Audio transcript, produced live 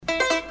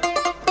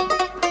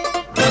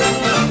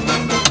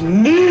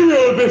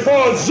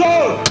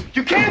sir!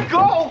 You can't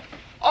go!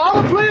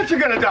 All the plants are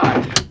gonna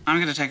die! I'm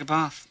gonna take a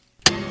bath.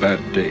 Bad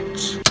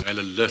dates. I'll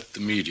alert the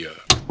media.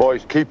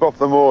 Boys, keep off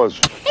the moors.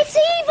 It's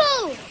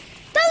evil!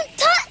 Don't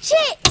touch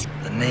it!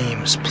 The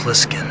name's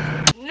Pliskin.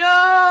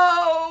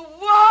 No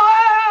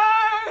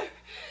wire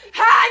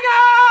hanger!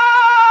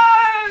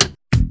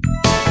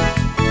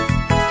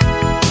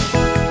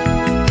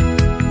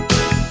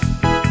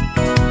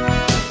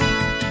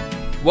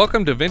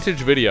 Welcome to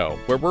Vintage Video,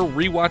 where we're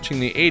rewatching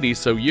the 80s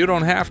so you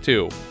don't have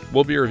to.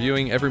 We'll be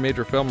reviewing every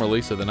major film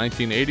release of the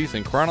 1980s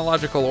in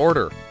chronological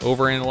order,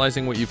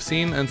 overanalyzing what you've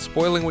seen and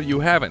spoiling what you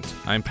haven't.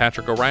 I'm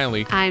Patrick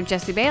O'Reilly. I'm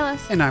Jesse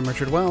Bayless. And I'm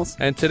Richard Wells.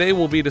 And today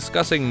we'll be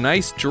discussing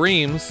Nice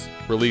Dreams,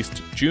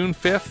 released June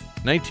 5th,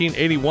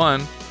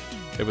 1981.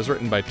 It was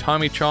written by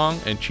Tommy Chong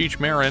and Cheech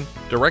Marin,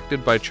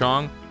 directed by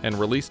Chong, and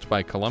released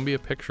by Columbia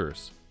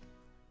Pictures.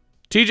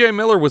 TJ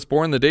Miller was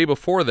born the day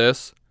before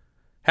this.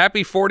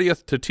 Happy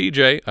 40th to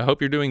TJ. I hope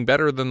you're doing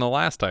better than the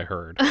last I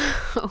heard.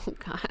 Oh,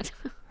 God.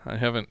 I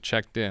haven't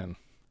checked in.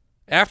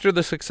 After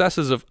the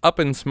successes of Up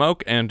in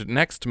Smoke and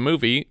Next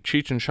Movie,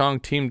 Cheech and Chong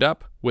teamed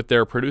up with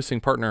their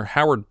producing partner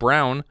Howard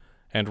Brown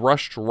and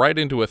rushed right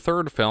into a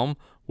third film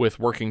with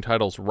working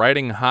titles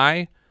Riding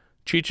High,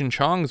 Cheech and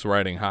Chong's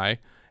Riding High,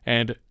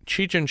 and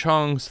Cheech and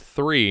Chong's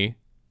 3,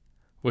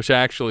 which I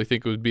actually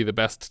think would be the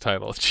best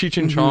title. Cheech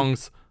and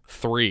Chong's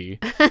 3.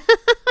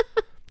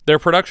 Their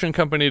production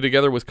company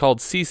together was called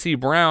C.C.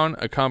 Brown,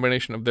 a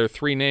combination of their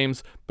three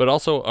names, but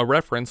also a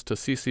reference to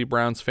C.C.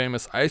 Brown's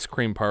famous ice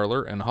cream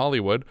parlor in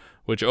Hollywood,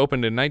 which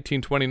opened in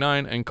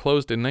 1929 and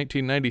closed in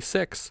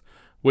 1996,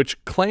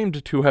 which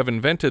claimed to have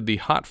invented the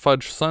hot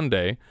fudge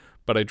sundae,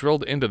 but I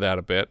drilled into that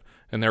a bit,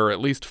 and there are at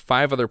least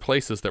 5 other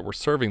places that were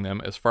serving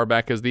them as far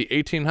back as the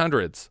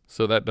 1800s,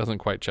 so that doesn't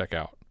quite check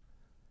out.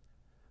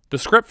 The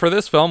script for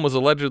this film was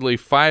allegedly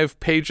 5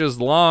 pages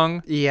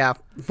long. Yeah.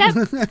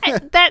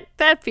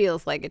 That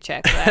feels like a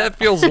check. That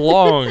feels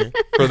long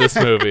for this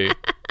movie.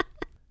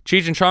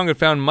 Cheech and Chong had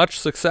found much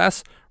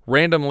success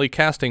randomly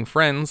casting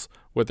friends,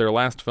 with their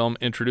last film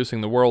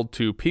introducing the world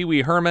to Pee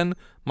Wee Herman,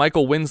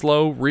 Michael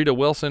Winslow, Rita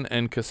Wilson,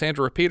 and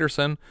Cassandra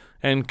Peterson,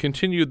 and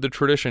continued the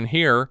tradition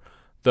here,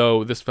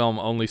 though this film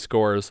only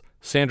scores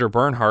Sandra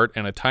Bernhardt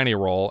in a tiny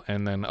role,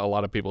 and then a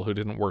lot of people who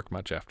didn't work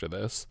much after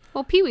this.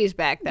 Well, Pee-wee's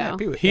back, though.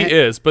 Yeah, He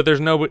is, but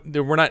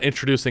we're not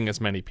introducing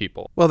as many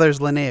people. Well, there's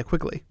Linnea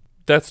Quigley.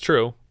 That's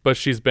true, but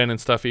she's been in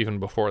stuff even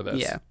before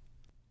this. Yeah.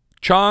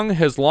 Chong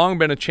has long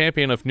been a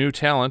champion of new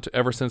talent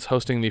ever since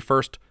hosting the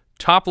first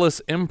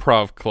Topless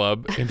Improv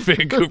Club in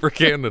Vancouver,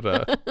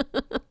 Canada.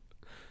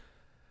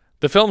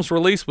 The film's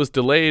release was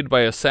delayed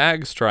by a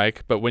SAG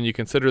strike, but when you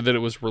consider that it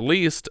was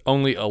released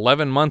only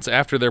 11 months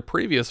after their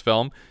previous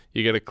film,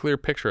 you get a clear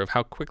picture of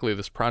how quickly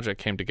this project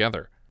came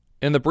together.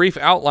 In the brief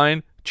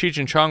outline, Cheech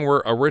and Chong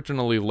were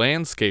originally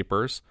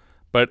landscapers,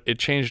 but it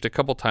changed a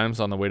couple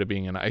times on the way to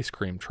being an ice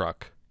cream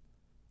truck.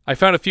 I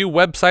found a few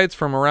websites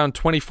from around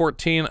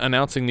 2014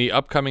 announcing the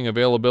upcoming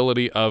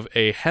availability of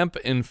a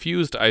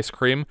hemp-infused ice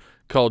cream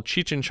called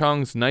Cheech and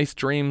Chong's Nice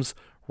Dreams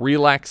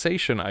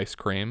Relaxation Ice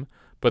Cream,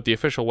 but the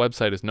official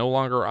website is no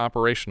longer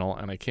operational,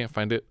 and I can't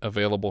find it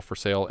available for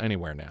sale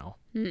anywhere now.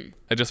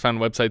 I just found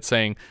websites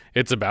saying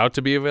it's about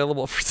to be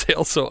available for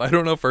sale, so I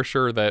don't know for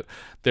sure that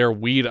their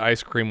weed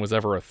ice cream was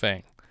ever a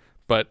thing.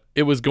 But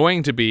it was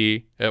going to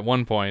be at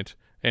one point,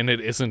 and it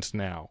isn't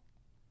now.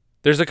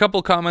 There's a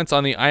couple comments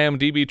on the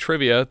IMDb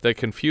trivia that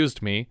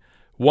confused me.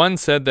 One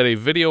said that a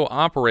video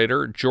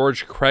operator,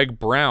 George Craig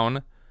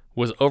Brown,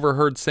 was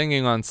overheard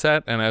singing on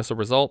set, and as a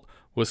result,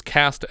 was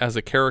cast as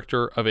a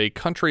character of a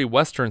country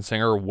western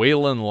singer,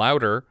 Waylon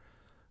Louder,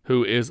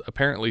 who is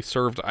apparently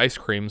served ice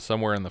cream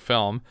somewhere in the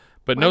film,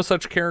 but no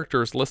such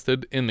character is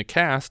listed in the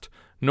cast,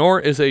 nor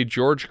is a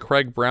George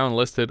Craig Brown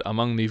listed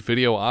among the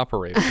video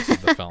operators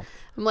of the film.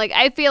 I'm like,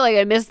 I feel like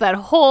I missed that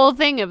whole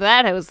thing if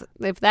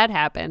that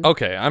happened.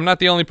 Okay, I'm not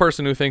the only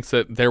person who thinks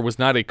that there was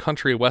not a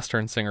country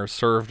western singer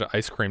served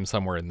ice cream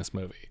somewhere in this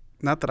movie.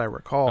 Not that I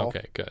recall.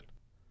 Okay, good.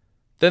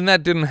 Then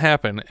that didn't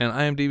happen, and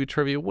IMDb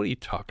trivia, what are you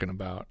talking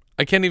about?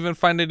 I can't even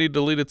find any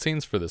deleted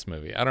scenes for this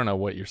movie. I don't know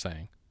what you're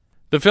saying.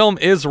 The film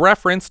is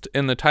referenced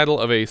in the title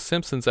of a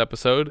Simpsons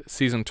episode,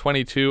 Season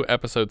 22,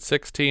 Episode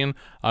 16,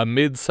 A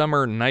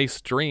Midsummer Nice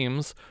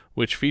Dreams,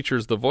 which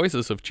features the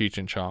voices of Cheech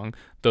and Chong,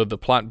 though the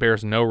plot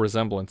bears no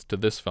resemblance to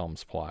this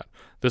film's plot.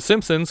 The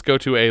Simpsons go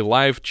to a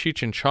live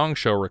Cheech and Chong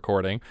show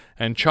recording,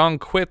 and Chong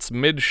quits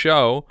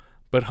mid-show,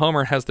 but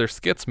Homer has their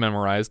skits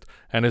memorized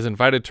and is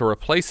invited to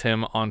replace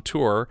him on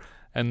tour,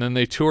 and then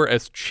they tour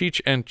as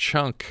Cheech and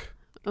Chunk.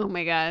 Oh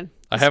my God.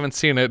 I haven't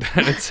seen it,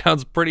 and it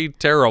sounds pretty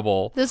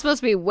terrible. This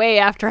must be way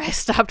after I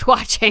stopped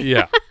watching.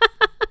 Yeah.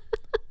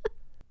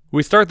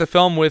 We start the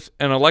film with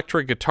an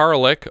electric guitar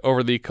lick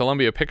over the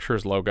Columbia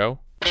Pictures logo.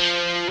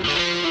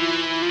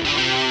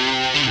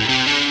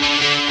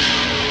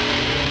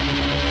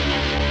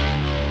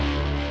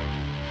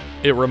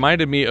 It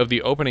reminded me of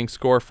the opening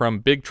score from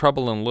Big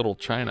Trouble in Little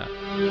China.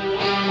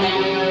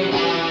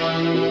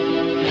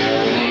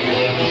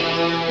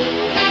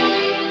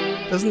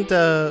 Doesn't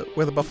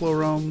Where the Buffalo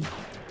Roam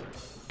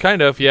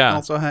Kind of, yeah.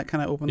 Also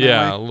kind of open that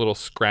Yeah, a way. little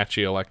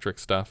scratchy electric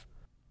stuff.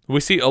 We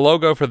see a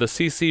logo for the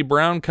C.C.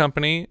 Brown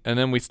Company, and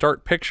then we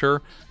start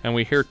picture, and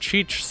we hear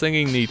Cheech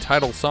singing the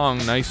title song,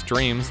 Nice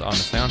Dreams, on the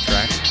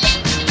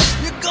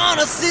soundtrack. You're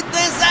gonna see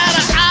things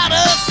out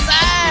of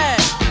sight.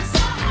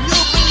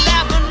 You'll be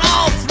laughing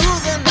all through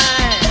the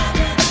night.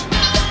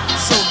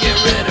 So get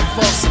ready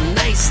for some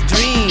nice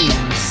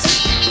dreams,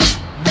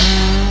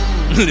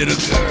 little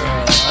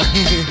girl.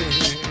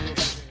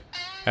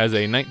 As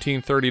a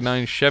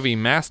 1939 Chevy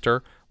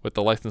Master with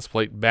the license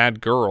plate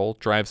Bad Girl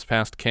drives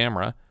past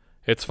camera,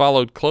 it's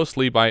followed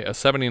closely by a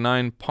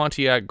 79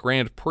 Pontiac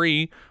Grand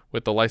Prix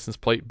with the license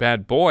plate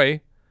Bad Boy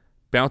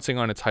bouncing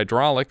on its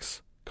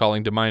hydraulics,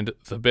 calling to mind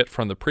the bit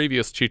from the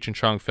previous Cheech and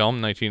Chong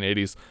film,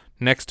 1980's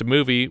Next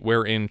Movie,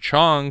 wherein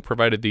Chong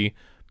provided the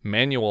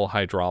manual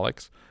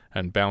hydraulics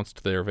and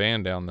bounced their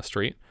van down the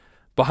street.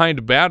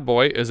 Behind Bad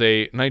Boy is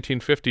a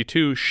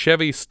 1952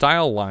 Chevy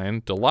Style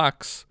Line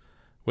Deluxe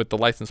with the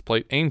license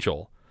plate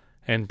Angel,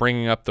 and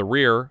bringing up the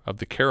rear of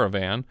the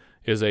Caravan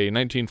is a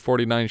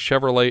 1949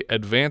 Chevrolet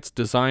Advanced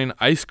Design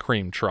ice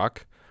cream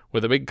truck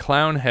with a big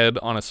clown head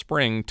on a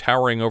spring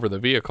towering over the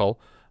vehicle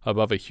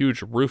above a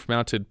huge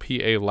roof-mounted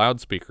PA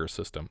loudspeaker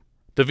system.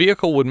 The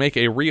vehicle would make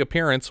a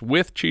reappearance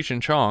with Cheech and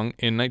Chong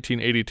in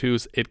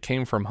 1982's It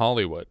Came From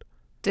Hollywood.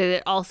 Did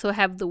it also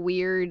have the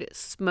weird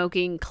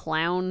smoking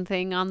clown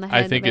thing on the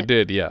head? I think it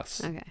did, yes.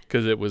 Okay.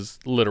 Because it was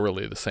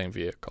literally the same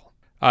vehicle.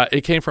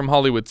 It Came From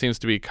Hollywood seems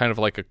to be kind of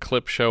like a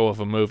clip show of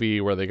a movie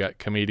where they got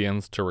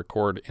comedians to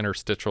record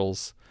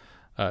interstitials,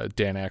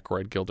 Dan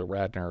Aykroyd, Gilda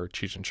Radner,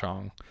 Cheech and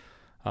Chong.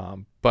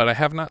 But I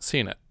have not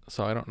seen it,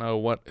 so I don't know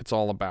what it's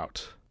all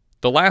about.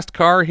 The last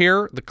car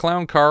here, the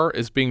clown car,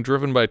 is being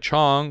driven by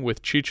Chong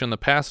with Cheech in the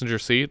passenger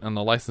seat, and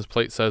the license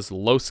plate says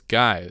Los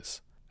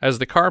Guys. As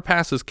the car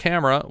passes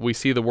camera, we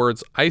see the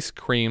words ice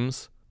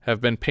creams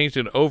have been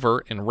painted over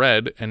in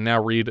red and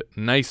now read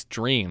Nice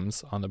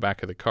Dreams on the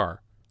back of the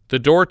car. The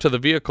door to the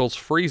vehicle's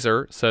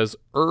freezer says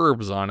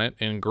herbs on it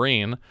in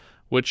green,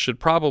 which should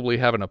probably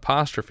have an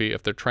apostrophe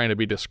if they're trying to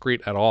be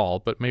discreet at all,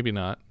 but maybe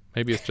not.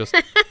 Maybe it's just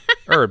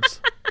herbs.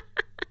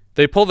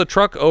 They pull the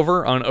truck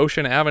over on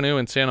Ocean Avenue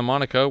in Santa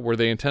Monica where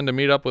they intend to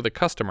meet up with a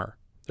customer.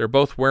 They're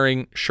both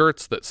wearing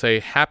shirts that say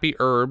Happy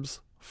Herbs,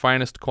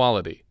 Finest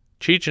Quality.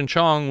 Cheech and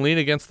Chong lean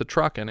against the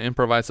truck and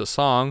improvise a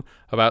song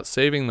about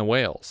saving the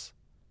whales.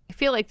 I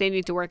feel like they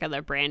need to work on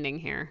their branding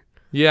here.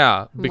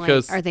 Yeah,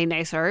 because Like, are they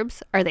nice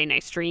herbs? Are they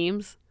nice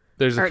dreams?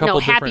 there's a Or, couple no,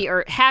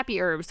 different... happy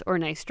herbs or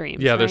nice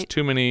dreams. Yeah, there's right?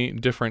 too many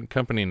different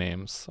company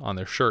names on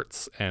their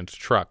shirts and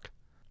truck.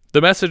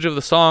 The message of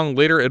the song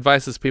later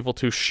advises people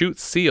to shoot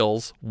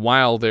seals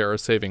while they are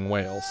saving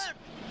whales.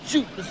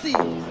 Shoot the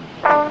seals.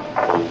 Yeah.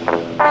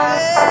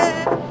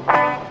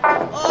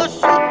 Oh,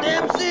 shoot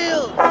them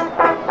seals.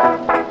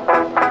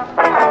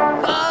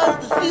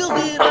 'Cause the seals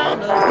eat all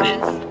the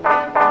fish.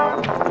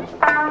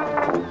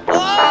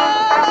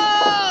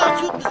 Oh,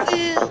 shoot the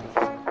seals.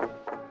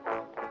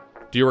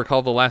 Do you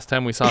recall the last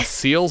time we saw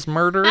seals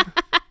murdered?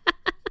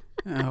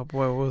 Oh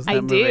boy, what was that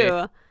I movie?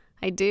 do.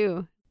 I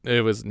do.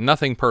 It was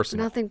nothing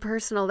personal. Nothing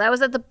personal. That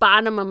was at the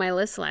bottom of my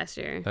list last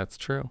year. That's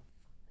true.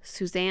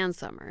 Suzanne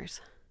Summers.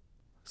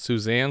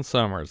 Suzanne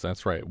Summers,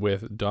 that's right,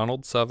 with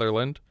Donald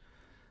Sutherland.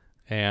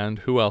 And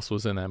who else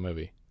was in that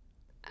movie?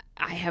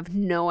 I have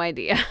no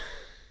idea.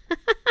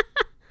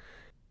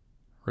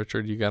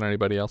 Richard, you got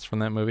anybody else from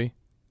that movie?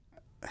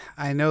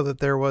 I know that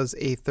there was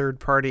a third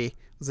party.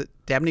 Was it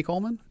Dabney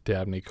Coleman?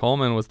 Dabney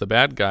Coleman was the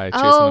bad guy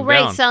chasing Oh, them right.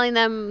 down. Selling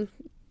them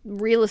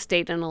real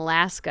estate in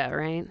Alaska,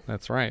 right?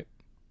 That's right.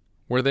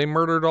 Where they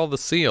murdered all the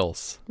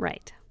seals.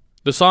 Right.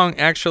 The song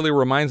actually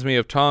reminds me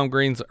of Tom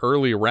Green's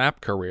early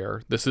rap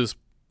career. This is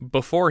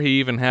before he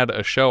even had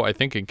a show, I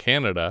think, in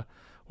Canada,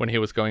 when he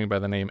was going by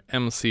the name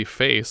MC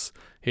Face.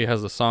 He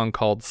has a song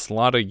called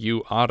Slaughter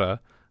You Outta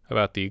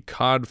about the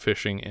cod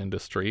fishing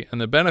industry and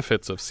the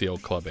benefits of seal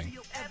clubbing.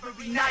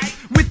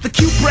 With the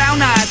cute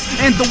brown eyes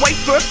and the white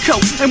fur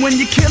coat. And when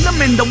you kill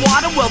them in the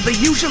water, well, they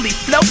usually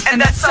float. And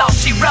that's all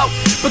she wrote,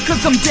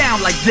 because I'm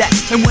down like that.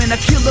 And when I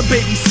kill a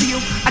baby seal,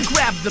 I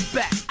grab the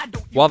bat.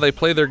 While they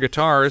play their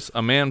guitars,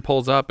 a man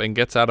pulls up and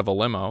gets out of a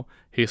limo.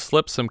 He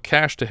slips some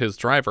cash to his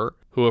driver,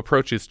 who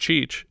approaches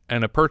Cheech,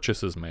 and a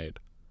purchase is made.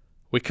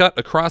 We cut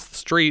across the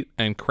street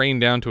and crane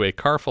down to a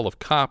car full of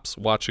cops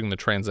watching the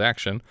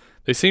transaction.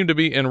 They seem to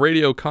be in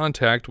radio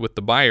contact with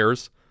the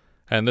buyers,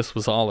 and this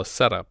was all a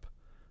setup.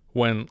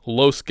 When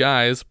Los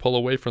Guys pull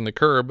away from the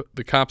curb,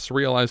 the cops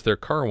realize their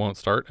car won't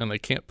start and they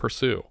can't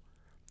pursue.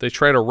 They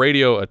try to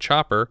radio a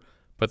chopper,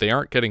 but they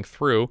aren't getting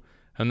through,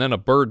 and then a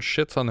bird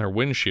shits on their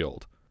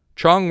windshield.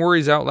 Chong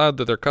worries out loud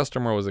that their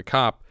customer was a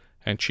cop,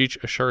 and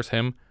Cheech assures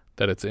him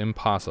that it's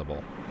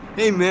impossible.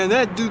 Hey man,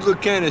 that dude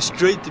looked kinda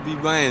straight to be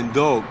buying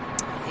dope.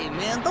 Hey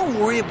man, don't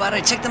worry about it.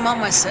 I checked him out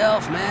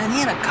myself, man.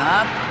 He ain't a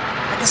cop.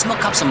 I can smell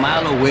cops a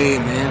mile away,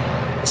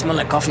 man. They smell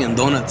like coffee and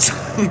donuts.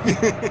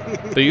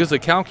 They use a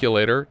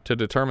calculator to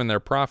determine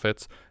their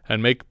profits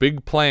and make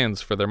big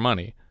plans for their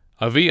money.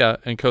 A villa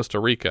in Costa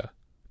Rica.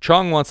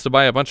 Chong wants to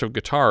buy a bunch of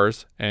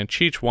guitars, and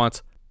Cheech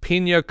wants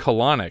Pina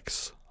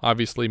Colonics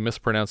obviously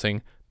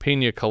mispronouncing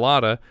pina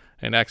colada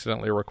and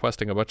accidentally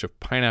requesting a bunch of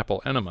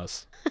pineapple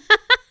enemas.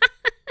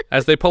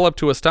 As they pull up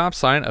to a stop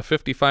sign, a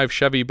 55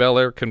 Chevy Bel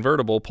Air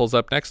convertible pulls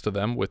up next to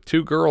them with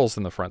 2 girls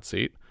in the front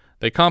seat.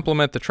 They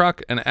compliment the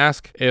truck and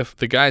ask if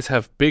the guys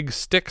have big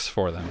sticks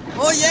for them.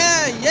 Oh,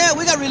 yeah,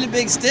 we got really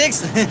big sticks.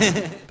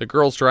 The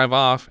girls drive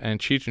off, and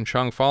Cheech and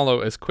Chong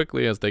follow as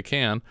quickly as they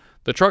can.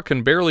 The truck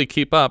can barely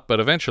keep up, but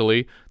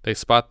eventually they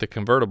spot the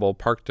convertible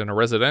parked in a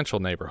residential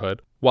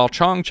neighborhood. While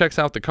Chong checks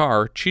out the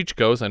car, Cheech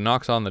goes and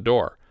knocks on the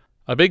door.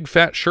 A big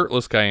fat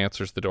shirtless guy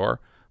answers the door,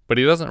 but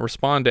he doesn't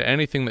respond to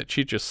anything that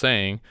Cheech is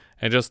saying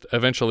and just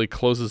eventually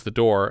closes the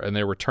door, and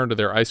they return to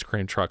their ice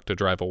cream truck to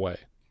drive away.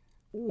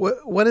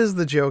 What is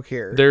the joke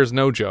here? There's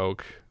no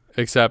joke,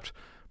 except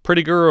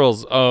pretty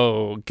girls,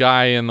 oh,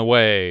 guy in the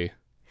way.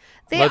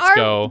 Let's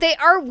go. They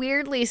are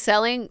weirdly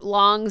selling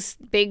long,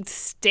 big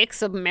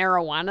sticks of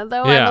marijuana,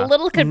 though. Yeah. I'm a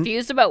little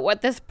confused about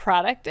what this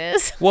product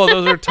is. Well,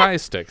 those are Thai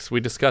sticks.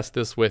 We discussed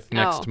this with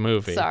next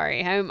movie.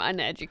 Sorry, I'm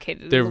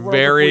uneducated. They're in the world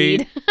very, of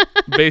weed.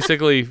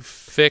 basically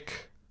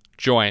thick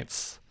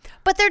joints.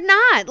 But they're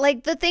not.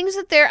 Like, the things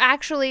that they're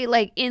actually,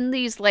 like, in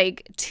these,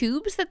 like,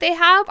 tubes that they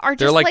have are just,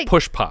 They're like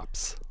push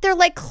pops. They're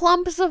like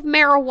clumps of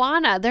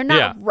marijuana. They're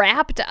not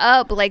wrapped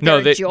up like they're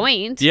a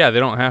joint. Yeah, they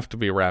don't have to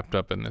be wrapped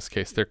up in this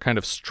case. They're kind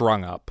of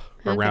strung up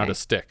around a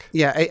stick.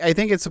 Yeah, I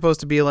think it's supposed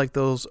to be like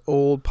those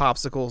old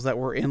popsicles that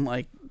were in,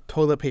 like,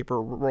 toilet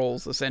paper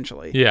rolls,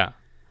 essentially. Yeah.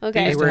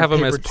 Okay. They used to have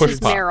them as push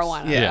pops.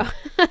 Marijuana. Yeah.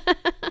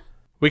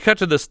 We cut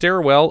to the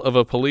stairwell of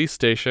a police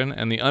station,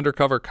 and the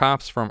undercover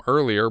cops from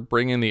earlier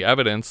bring in the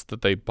evidence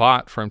that they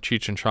bought from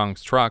Cheech and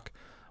Chong's truck.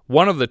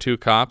 One of the 2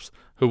 cops,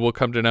 who we'll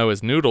come to know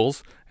as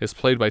Noodles, is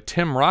played by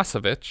Tim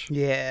Rossovich.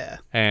 Yeah.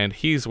 And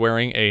he's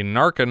wearing a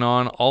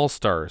Narconon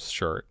All-Stars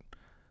shirt.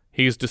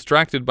 He's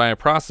distracted by a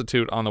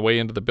prostitute on the way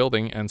into the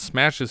building and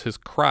smashes his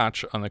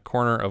crotch on the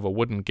corner of a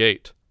wooden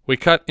gate. We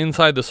cut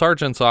inside the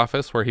sergeant's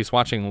office where he's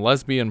watching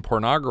lesbian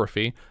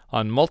pornography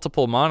on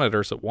multiple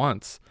monitors at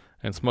once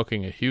and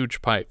smoking a huge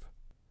pipe.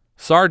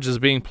 Sarge is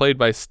being played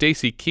by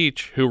Stacy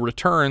Keach, who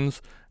returns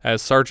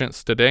as Sergeant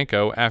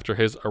Stadenko after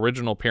his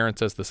original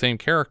appearance as the same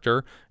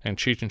character in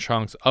Cheech and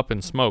Chong's Up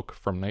in Smoke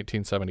from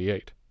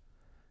 1978.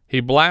 He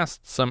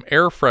blasts some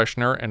air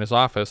freshener in his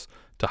office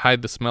to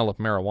hide the smell of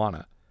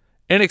marijuana.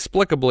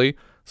 Inexplicably,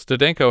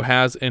 Stadenko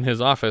has in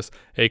his office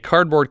a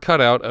cardboard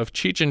cutout of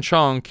Cheech and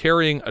Chong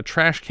carrying a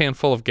trash can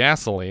full of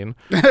gasoline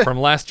from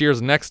last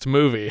year's Next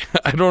movie.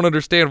 I don't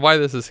understand why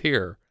this is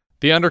here.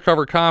 The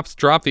undercover cops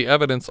drop the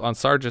evidence on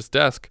Sarge's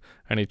desk,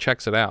 and he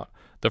checks it out.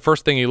 The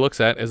first thing he looks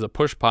at is a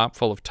push pop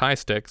full of Thai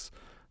sticks.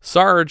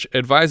 Sarge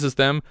advises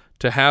them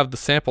to have the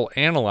sample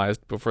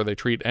analyzed before they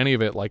treat any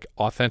of it like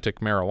authentic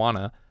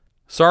marijuana.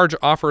 Sarge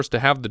offers to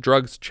have the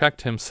drugs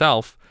checked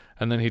himself,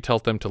 and then he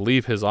tells them to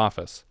leave his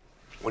office.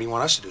 What do you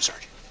want us to do,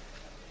 Sergeant?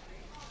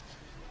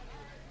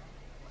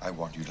 I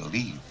want you to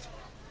leave.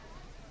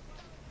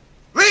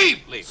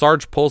 Leave!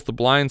 Sarge pulls the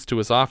blinds to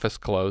his office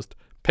closed,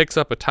 picks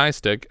up a Thai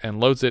stick, and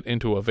loads it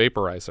into a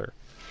vaporizer.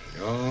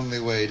 The only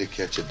way to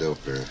catch a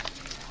doper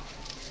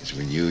is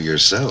when you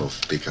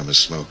yourself become a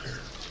smoker.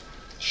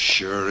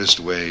 Surest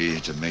way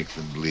to make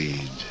them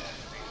bleed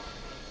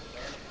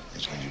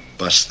is when you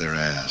bust their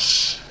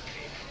ass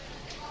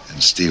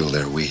and steal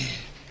their weed.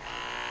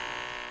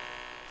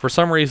 For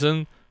some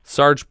reason,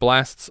 Sarge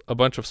blasts a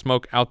bunch of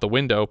smoke out the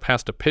window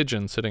past a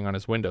pigeon sitting on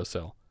his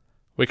windowsill.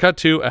 We cut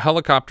to a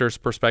helicopter's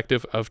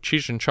perspective of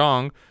Cheech and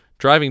Chong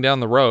driving down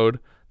the road.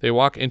 They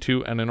walk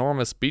into an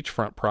enormous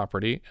beachfront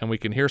property, and we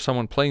can hear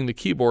someone playing the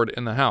keyboard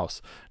in the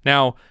house.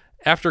 Now,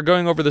 after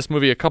going over this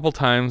movie a couple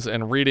times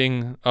and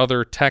reading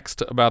other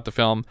text about the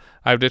film,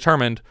 I've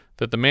determined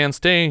that the man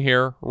staying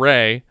here,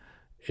 Ray,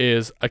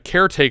 is a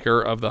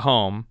caretaker of the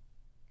home,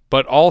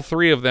 but all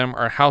 3 of them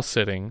are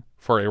house-sitting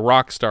for a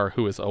rock star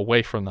who is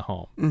away from the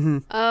home. Mm-hmm.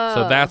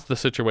 So that's the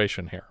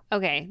situation here.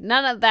 Okay,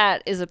 none of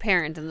that is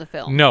apparent in the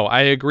film. No,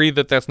 I agree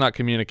that that's not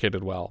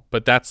communicated well,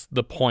 but that's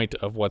the point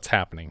of what's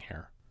happening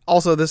here.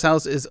 Also, this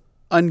house is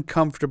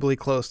uncomfortably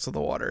close to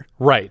the water.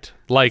 Right.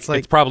 Like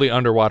it's probably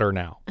underwater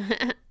now.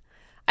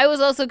 I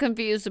was also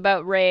confused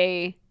about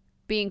Ray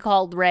being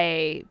called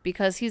Ray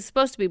because he's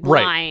supposed to be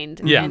blind.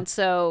 Right. Yeah. And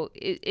so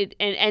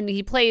and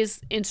he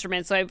plays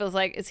instruments. So I was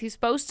like, is he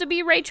supposed to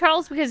be Ray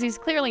Charles? Because he's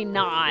clearly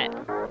not.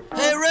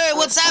 Hey, Ray,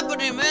 what's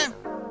happening, man?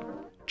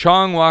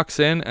 Chong walks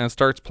in and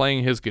starts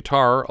playing his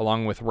guitar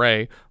along with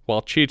Ray,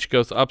 while Cheech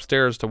goes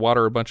upstairs to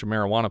water a bunch of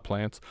marijuana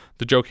plants.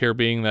 The joke here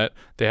being that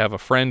they have a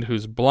friend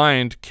who's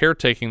blind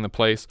caretaking the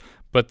place,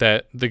 but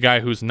that the guy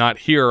who's not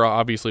here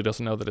obviously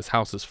doesn't know that his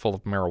house is full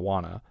of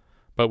marijuana.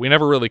 But we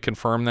never really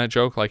confirm that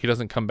joke. Like, he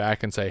doesn't come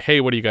back and say,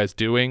 hey, what are you guys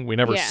doing? We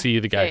never see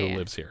the guy who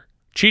lives here.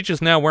 Cheech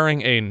is now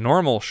wearing a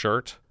normal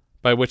shirt,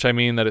 by which I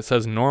mean that it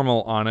says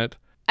normal on it.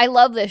 I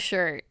love this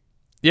shirt.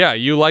 Yeah,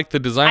 you like the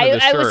design of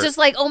this shirt. I was just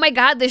like, oh my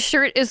God, this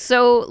shirt is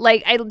so,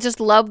 like, I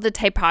just love the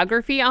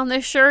typography on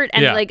this shirt.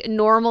 And, like,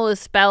 normal is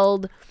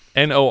spelled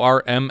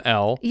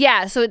Norml.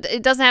 Yeah, so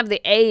it doesn't have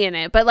the A in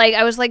it. But, like,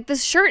 I was like,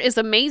 this shirt is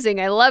amazing.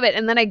 I love it.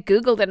 And then I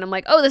Googled it, and I'm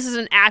like, oh, this is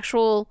an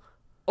actual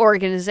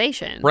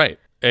organization. Right.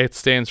 It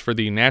stands for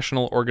the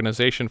National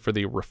Organization for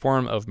the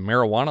Reform of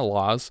Marijuana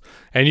Laws.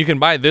 And you can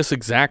buy this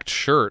exact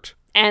shirt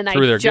and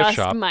through their just gift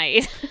shop.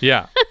 might.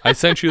 Yeah. I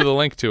sent you the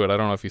link to it. I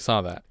don't know if you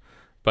saw that.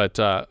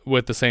 But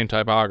with the same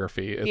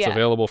typography, it's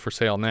available for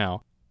sale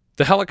now.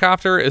 The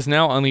helicopter is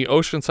now on the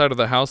ocean side of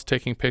the house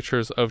taking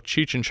pictures of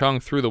Cheech and Chong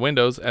through the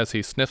windows as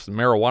he sniffs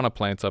marijuana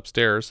plants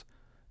upstairs.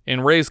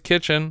 In Ray's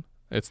kitchen,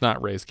 it's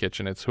not Ray's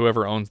kitchen, it's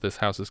whoever owns this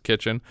house's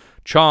kitchen,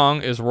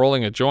 Chong is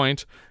rolling a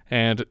joint,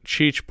 and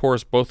Cheech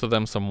pours both of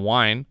them some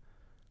wine.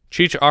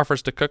 Cheech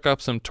offers to cook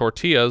up some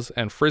tortillas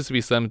and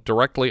frisbees them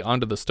directly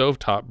onto the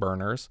stovetop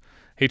burners.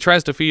 He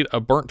tries to feed a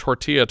burnt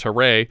tortilla to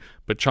Ray,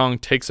 but Chong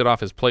takes it off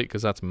his plate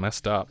because that's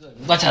messed up.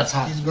 Watch out,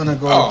 Tom. He's gonna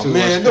go to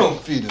man,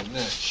 don't feed him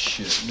that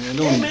shit, man.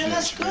 Don't eat that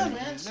that's shit, good,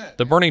 man.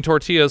 The burning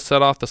tortillas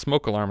set off the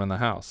smoke alarm in the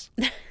house.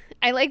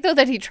 I like though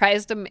that he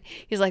tries to.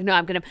 He's like, no,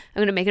 I'm gonna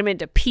make them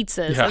into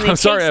pizzas. Yeah, and I'm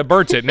sorry, I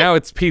burnt it. Now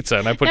it's pizza,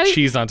 and I put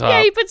cheese on top.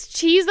 Yeah, he puts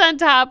cheese on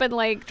top and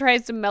like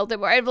tries to melt it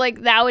more. I'm like,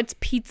 now it's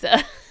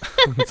pizza.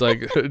 It's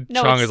like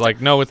Chong is like,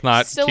 no, it's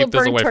not. Still Keep a this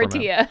burnt away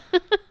tortilla. from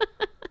him.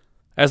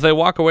 As they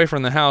walk away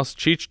from the house,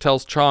 Cheech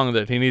tells Chong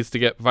that he needs to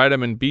get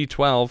vitamin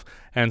B12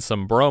 and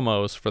some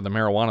bromos for the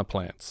marijuana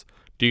plants.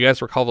 Do you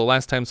guys recall the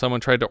last time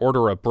someone tried to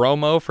order a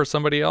bromo for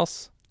somebody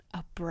else?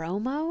 A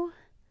bromo?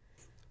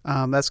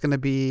 That's going to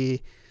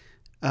be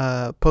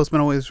Postman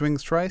Always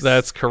Rings Twice.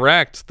 That's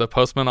correct. The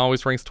Postman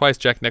Always Rings Twice.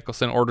 Jack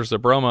Nicholson orders a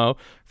bromo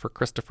for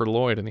Christopher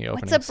Lloyd in the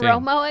opening What's a scene.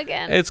 bromo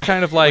again? It's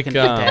kind of like an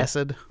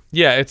antacid.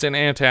 Yeah, it's an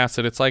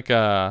antacid. It's like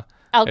a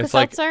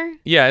Alka-Seltzer?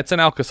 Yeah, it's an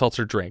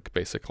Alka-Seltzer drink,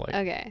 basically.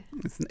 Okay.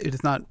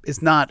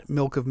 It's not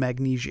milk of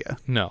magnesia.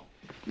 No.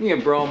 Give me a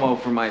bromo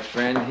for my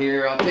friend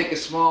here. I'll take a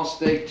small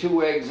steak,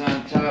 2 eggs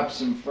on top,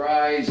 some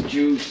fries,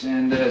 juice,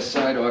 and a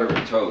side order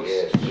of toast.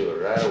 Yeah,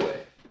 sure, right away.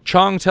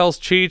 Chong tells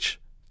Cheech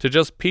to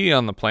just pee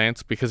on the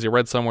plants because he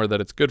read somewhere that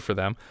it's good for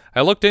them.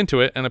 I looked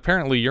into it, and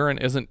apparently urine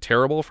isn't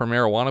terrible for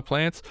marijuana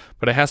plants,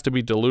 but it has to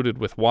be diluted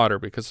with water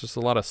because there's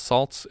a lot of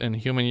salts in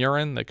human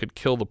urine that could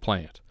kill the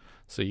plant.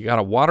 So you got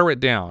to water it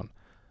down.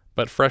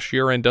 But fresh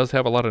urine does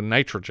have a lot of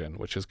nitrogen,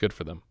 which is good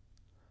for them.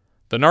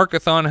 The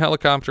Narcathon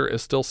helicopter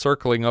is still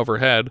circling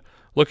overhead.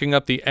 Looking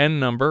up the N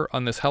number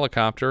on this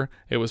helicopter,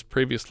 it was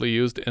previously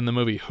used in the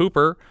movie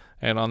Hooper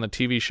and on the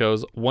TV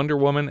shows Wonder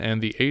Woman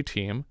and the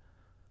A-Team.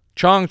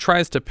 Chong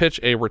tries to pitch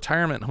a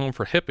retirement home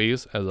for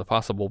hippies as a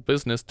possible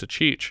business to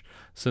Cheech,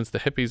 since the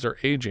hippies are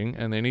aging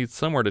and they need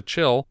somewhere to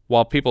chill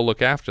while people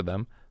look after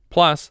them.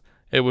 Plus,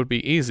 it would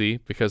be easy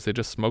because they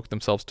just smoke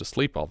themselves to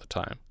sleep all the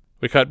time.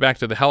 We cut back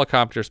to the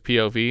helicopter's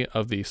POV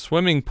of the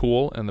swimming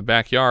pool in the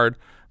backyard,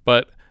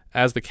 but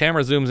as the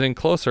camera zooms in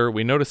closer,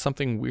 we notice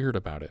something weird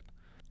about it.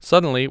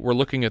 Suddenly, we're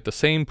looking at the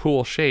same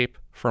pool shape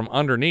from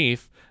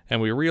underneath,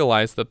 and we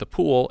realize that the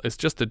pool is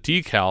just a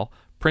decal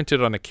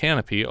printed on a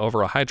canopy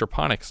over a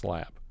hydroponics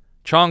slab.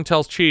 Chong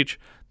tells Cheech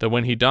that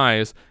when he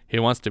dies, he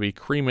wants to be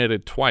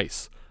cremated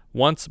twice,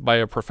 once by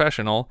a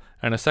professional,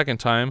 and a second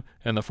time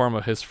in the form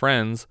of his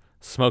friends,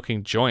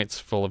 smoking joints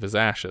full of his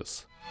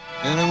ashes.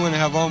 And I'm gonna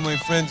have all my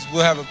friends,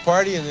 we'll have a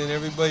party and then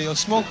everybody will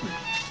smoke me.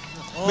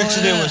 Mix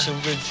it in with some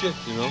good shit,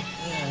 you know?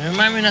 Yeah,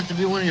 remind me not to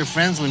be one of your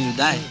friends when you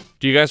die.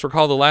 Do you guys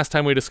recall the last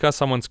time we discussed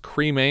someone's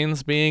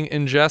cremains being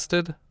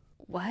ingested?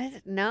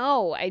 What?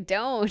 No, I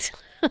don't.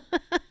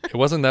 It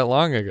wasn't that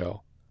long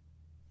ago.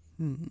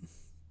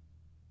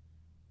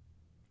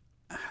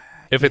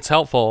 If it's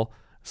helpful,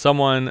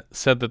 someone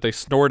said that they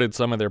snorted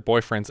some of their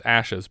boyfriend's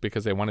ashes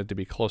because they wanted to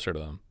be closer to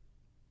them.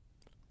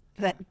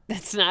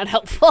 That's not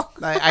helpful.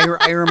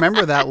 I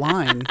remember that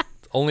line.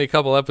 Only a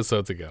couple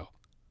episodes ago.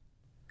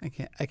 I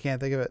can't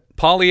think of it.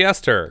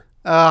 Polyester.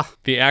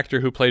 The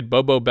actor who played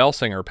Bobo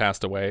Belsinger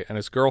passed away, and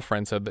his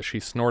girlfriend said that she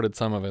snorted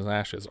some of his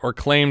ashes, or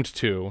claimed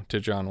to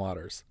John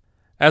Waters.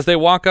 As they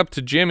walk up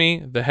to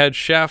Jimmy, the head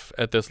chef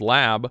at this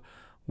lab,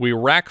 we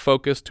rack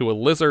focus to a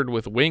lizard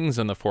with wings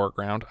in the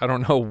foreground. I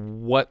don't know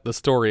what the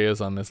story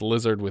is on this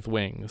lizard with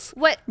wings.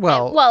 What?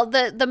 Well,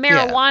 the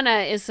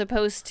marijuana is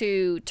supposed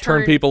to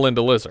turn people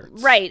into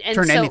lizards. Right. And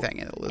turn anything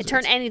into lizards.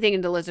 Turn anything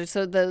into lizards.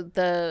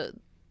 So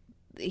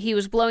he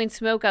was blowing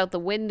smoke out the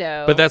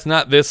window. But that's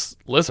not this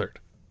lizard.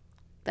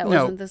 That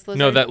wasn't this lizard?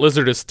 No, that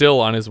lizard is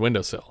still on his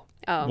windowsill.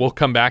 Oh. We'll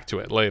come back to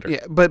it later.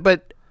 Yeah,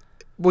 but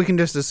we can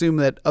just assume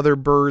that other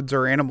birds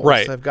or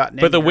animals have gotten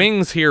in. But the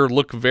wings here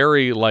look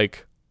very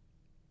like,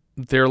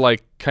 they're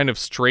like kind of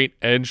straight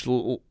edged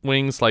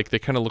wings, like they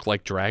kind of look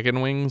like dragon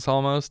wings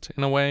almost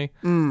in a way.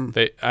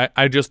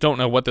 I just don't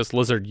know what this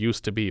lizard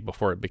used to be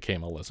before it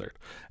became a lizard.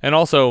 And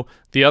also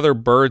the other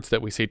birds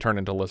that we see turn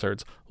into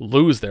lizards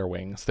lose their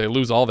wings. They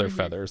lose all their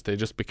feathers. They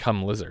just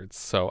become lizards.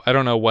 So I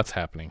don't know what's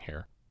happening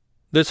here.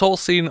 This whole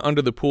scene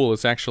under the pool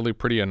is actually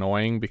pretty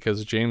annoying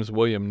because James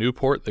William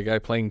Newport, the guy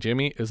playing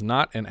Jimmy, is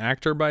not an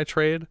actor by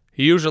trade.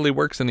 He usually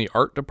works in the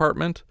art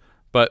department,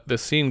 but the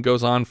scene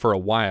goes on for a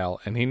while,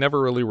 and he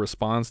never really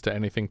responds to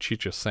anything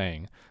Cheech is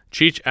saying.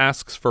 Cheech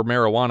asks for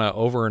marijuana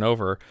over and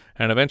over,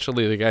 and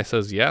eventually the guy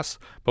says yes,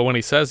 but when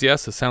he says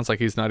yes, it sounds like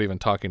he's not even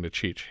talking to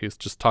Cheech. He's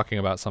just talking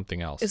about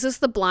something else. Is this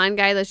the blind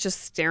guy that's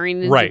just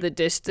staring into the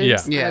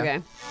distance? Yeah.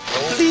 Okay.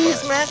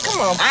 Please, man,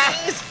 come on.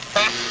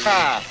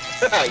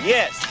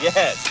 Yes.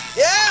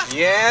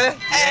 Yeah?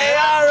 Hey,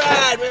 all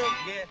right,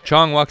 man.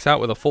 Chong walks out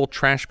with a full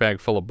trash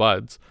bag full of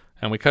buds,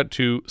 and we cut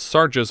to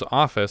Sarge's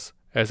office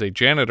as a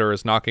janitor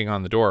is knocking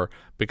on the door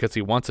because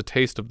he wants a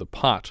taste of the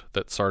pot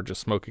that Sarge is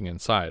smoking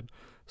inside.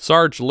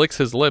 Sarge licks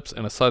his lips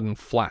in a sudden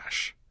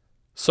flash.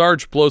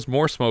 Sarge blows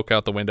more smoke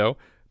out the window,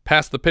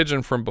 past the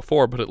pigeon from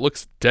before, but it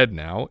looks dead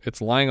now. It's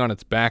lying on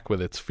its back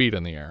with its feet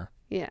in the air.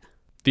 Yeah.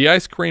 The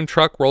ice cream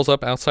truck rolls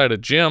up outside a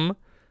gym.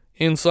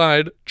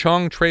 Inside,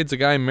 Chong trades a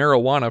guy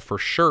marijuana for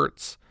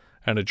shirts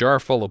and a jar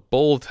full of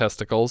bull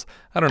testicles.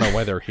 I don't know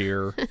why they're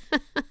here.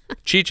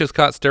 Cheech is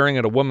caught staring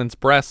at a woman's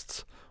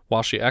breasts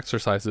while she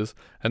exercises,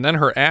 and then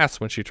her ass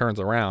when she turns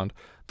around.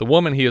 The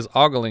woman he is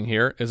ogling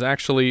here is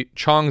actually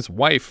Chong's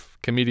wife,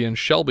 comedian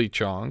Shelby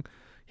Chong.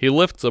 He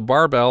lifts a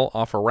barbell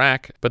off a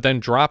rack, but then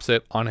drops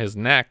it on his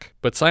neck.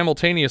 But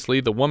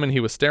simultaneously, the woman he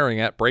was staring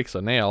at breaks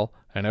a nail,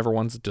 and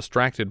everyone's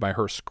distracted by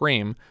her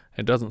scream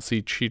and doesn't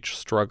see Cheech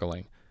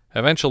struggling.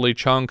 Eventually,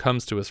 Chong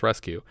comes to his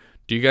rescue.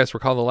 Do you guys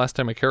recall the last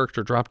time a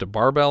character dropped a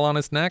barbell on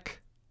his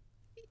neck?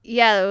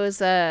 Yeah, it was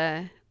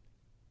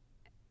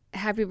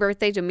Happy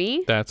Birthday to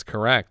Me. That's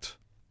correct.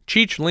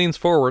 Cheech leans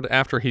forward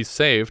after he's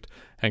saved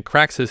and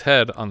cracks his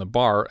head on the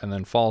bar and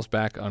then falls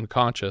back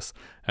unconscious,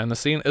 and the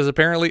scene is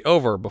apparently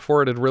over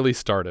before it had really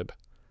started.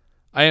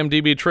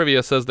 IMDb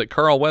trivia says that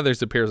Carl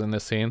Weathers appears in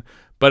this scene,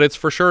 but it's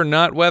for sure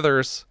not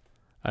Weathers,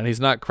 and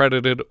he's not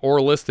credited or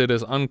listed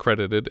as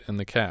uncredited in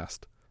the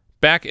cast.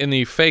 Back in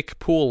the fake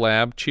pool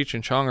lab, Cheech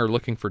and Chong are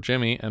looking for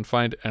Jimmy and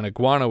find an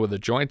iguana with a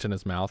joint in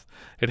his mouth.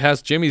 It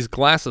has Jimmy's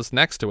glasses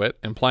next to it,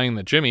 implying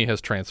that Jimmy has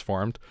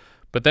transformed,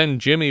 but then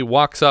Jimmy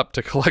walks up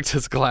to collect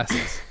his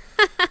glasses.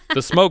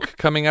 The smoke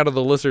coming out of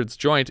the lizard's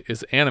joint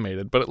is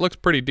animated, but it looks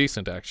pretty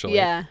decent, actually.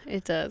 Yeah,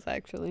 it does,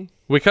 actually.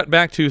 We cut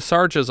back to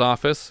Sarge's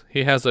office.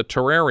 He has a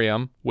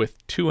terrarium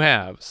with two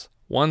halves.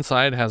 One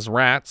side has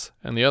rats,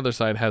 and the other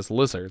side has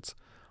lizards.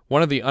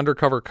 One of the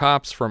undercover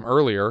cops from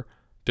earlier,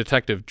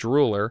 Detective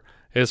Drooler,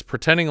 is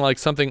pretending like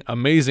something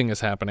amazing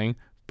is happening,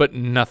 but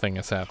nothing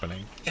is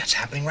happening. Yeah, it's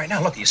happening right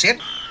now. Look, you see it?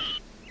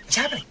 It's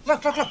happening.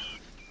 Look.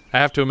 I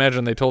have to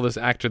imagine they told this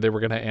actor they were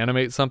going to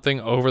animate something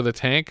over the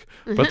tank,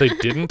 but they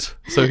didn't,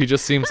 so he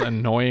just seems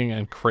annoying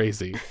and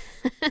crazy.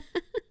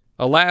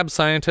 A lab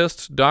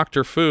scientist,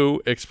 Dr.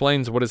 Fu,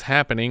 explains what is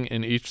happening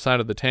in each side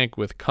of the tank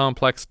with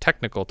complex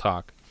technical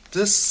talk.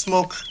 This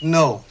smoke,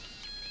 no.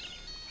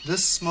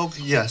 This smoke,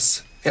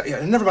 yes.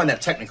 Yeah, never mind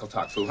that technical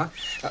talk, Fu, huh?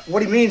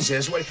 What he means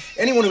is,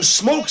 anyone who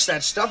smokes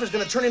that stuff is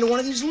going to turn into one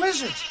of these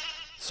lizards.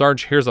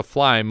 Sarge hears a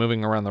fly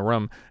moving around the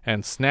room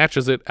and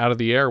snatches it out of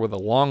the air with a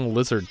long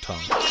lizard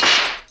tongue.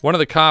 One of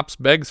the cops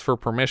begs for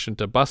permission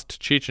to bust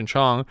Cheech and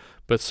Chong,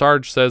 but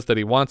Sarge says that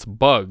he wants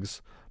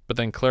bugs, but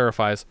then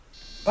clarifies,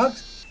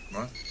 Bugs?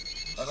 What?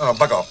 No,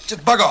 bug off.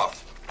 Just bug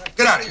off.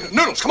 Get out of here.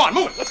 Noodles, come on,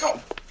 move it. Let's go.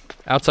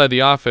 Outside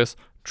the office,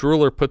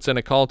 Drooler puts in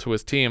a call to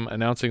his team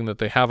announcing that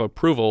they have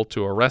approval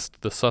to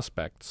arrest the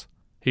suspects.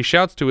 He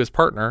shouts to his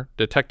partner,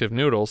 Detective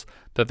Noodles,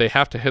 that they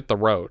have to hit the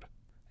road.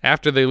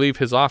 After they leave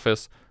his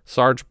office,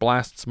 Sarge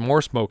blasts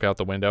more smoke out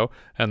the window,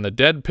 and the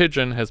dead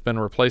pigeon has been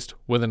replaced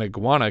with an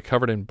iguana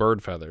covered in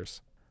bird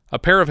feathers. A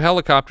pair of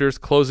helicopters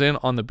close in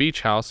on the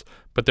beach house,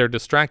 but they're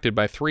distracted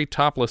by three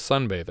topless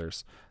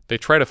sunbathers. They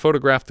try to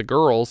photograph the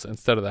girls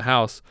instead of the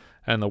house,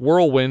 and the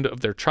whirlwind of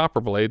their chopper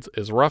blades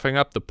is roughing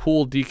up the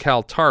pool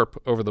decal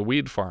tarp over the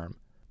weed farm.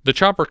 The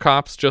chopper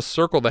cops just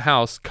circle the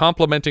house,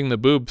 complimenting the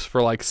boobs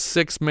for like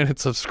 6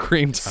 minutes of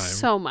screen time.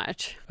 So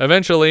much.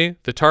 Eventually,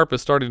 the tarp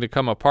is starting to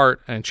come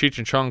apart, and Cheech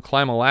and Chong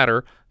climb a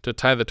ladder to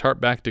tie the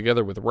tarp back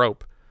together with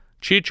rope.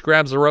 Cheech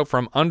grabs the rope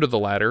from under the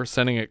ladder,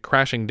 sending it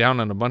crashing down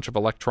on a bunch of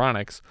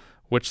electronics,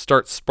 which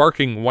start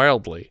sparking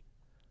wildly.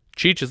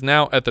 Cheech is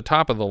now at the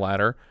top of the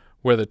ladder,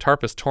 where the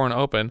tarp is torn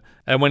open,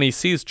 and when he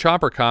sees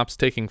chopper cops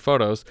taking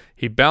photos,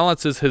 he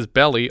balances his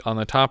belly on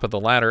the top of the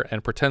ladder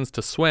and pretends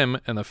to swim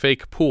in the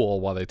fake pool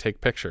while they take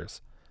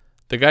pictures.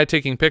 The guy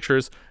taking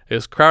pictures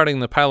is crowding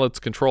the pilot's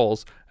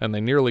controls, and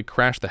they nearly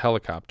crash the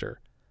helicopter.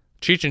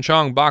 Cheech and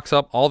Chong box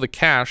up all the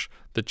cash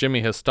that Jimmy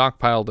has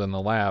stockpiled in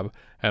the lab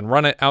and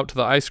run it out to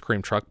the ice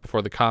cream truck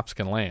before the cops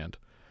can land.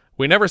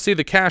 We never see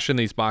the cash in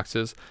these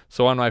boxes,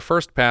 so on my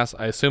first pass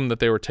I assumed that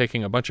they were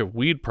taking a bunch of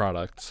weed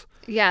products.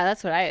 Yeah,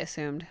 that's what I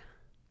assumed.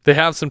 They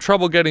have some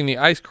trouble getting the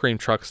ice cream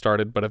truck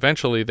started, but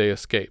eventually they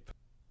escape.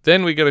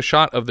 Then we get a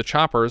shot of the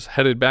choppers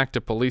headed back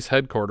to police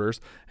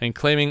headquarters and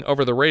claiming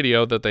over the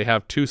radio that they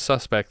have 2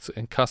 suspects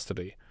in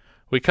custody.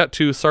 We cut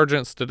to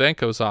Sergeant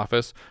Stadenko's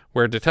office,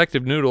 where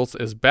Detective Noodles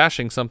is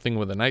bashing something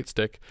with a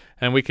nightstick,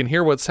 and we can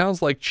hear what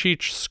sounds like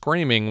Cheech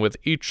screaming with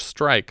each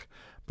strike.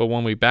 But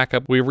when we back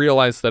up, we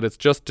realize that it's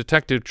just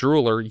Detective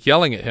Drooler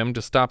yelling at him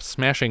to stop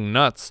smashing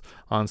nuts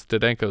on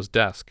Stadenko's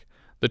desk.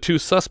 The two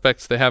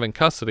suspects they have in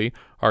custody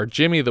are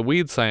Jimmy the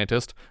weed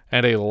scientist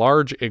and a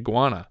large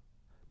iguana.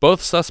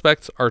 Both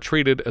suspects are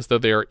treated as though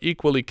they are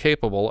equally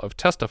capable of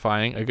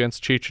testifying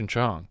against Cheech and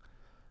Chong.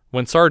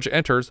 When Sarge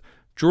enters,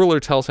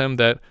 Drooler tells him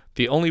that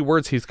the only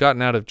words he's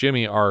gotten out of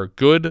Jimmy are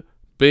good,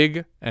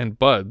 big, and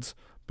buds,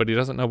 but he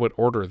doesn't know what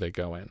order they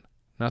go in.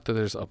 Not that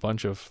there's a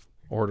bunch of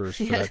orders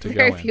for that to go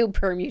in. Very few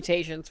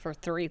permutations for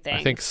three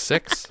things. I think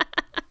 6.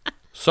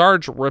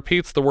 Sarge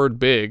repeats the word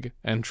big,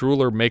 and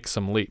Drooler makes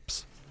some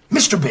leaps.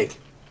 Mr. Big.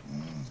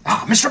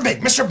 Mr.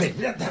 Big, Mr. Big.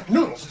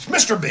 Noodles, it's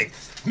Mr. Big.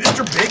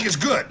 Mr. Big is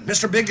good.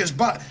 Mr. Big is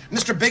Bud.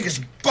 Mr. Big is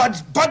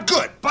Bud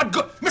good. Bud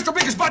good. Mr.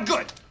 Big is Bud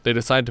good. They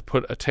decide to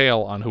put a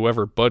tail on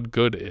whoever Bud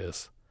Good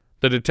is.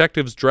 The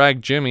detectives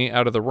drag Jimmy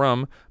out of the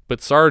room,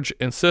 but Sarge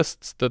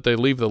insists that they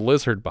leave the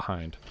lizard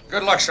behind.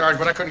 Good luck, Sarge,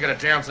 but I couldn't get a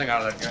damn thing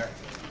out of that guy.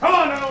 Come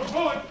on now,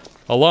 boy.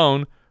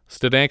 Alone,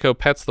 Stadenko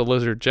pets the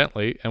lizard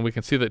gently, and we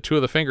can see that 2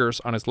 of the fingers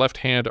on his left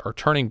hand are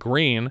turning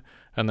green,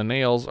 and the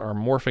nails are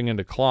morphing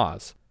into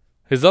claws.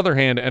 His other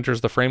hand enters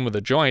the frame with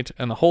a joint,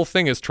 and the whole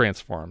thing is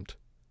transformed.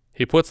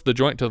 He puts the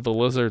joint to the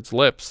lizard's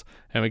lips,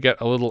 and we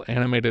get a little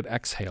animated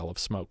exhale of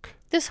smoke.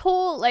 This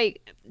whole,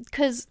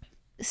 because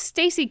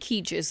Stacy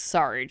Keach is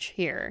Sarge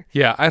here.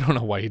 Yeah, I don't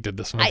know why he did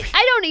this movie.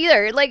 I don't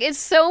either. It's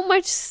so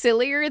much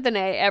sillier than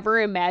I ever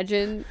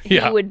imagined he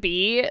would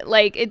be.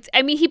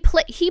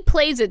 He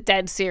plays it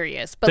dead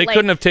serious. But they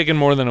couldn't have taken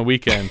more than a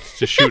weekend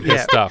to shoot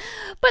his stuff.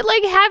 But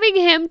having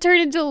him turn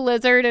into a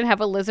lizard and have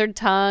a lizard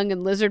tongue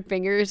and lizard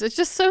fingers, it's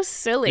just so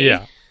silly.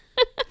 Yeah.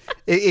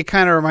 It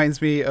kind of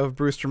reminds me of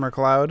Brewster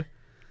McCloud.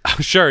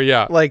 Sure,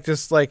 yeah.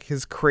 Just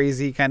his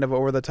crazy kind of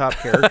over-the-top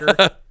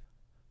character.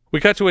 We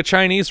cut to a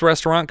Chinese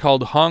restaurant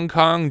called Hong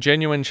Kong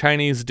Genuine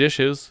Chinese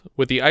Dishes,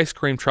 with the ice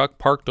cream truck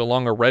parked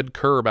along a red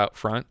curb out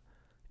front.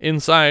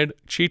 Inside,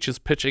 Cheech is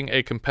pitching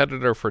a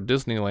competitor for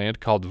Disneyland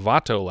called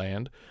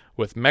Vatoland,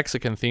 with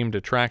Mexican-themed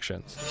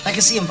attractions. I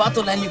can see in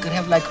Vatoland you could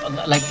have like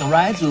the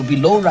rides, it would be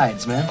low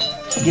rides, man.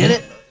 Get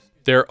it?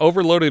 They're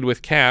overloaded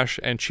with cash,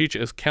 and Cheech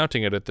is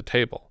counting it at the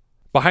table.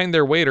 Behind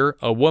their waiter,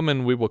 a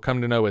woman we will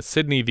come to know as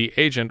Sydney the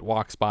agent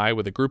walks by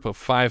with a group of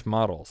 5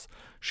 models.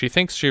 She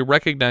thinks she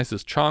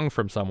recognizes Chong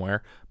from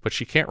somewhere, but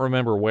she can't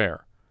remember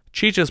where.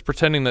 Cheech is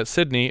pretending that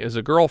Sydney is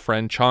a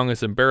girlfriend Chong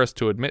is embarrassed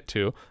to admit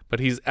to,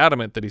 but he's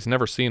adamant that he's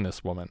never seen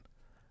this woman.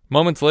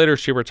 Moments later,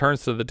 she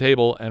returns to the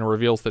table and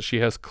reveals that she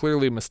has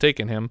clearly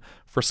mistaken him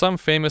for some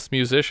famous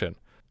musician.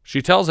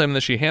 She tells him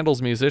that she handles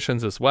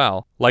musicians as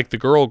well, like the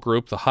girl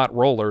group The Hot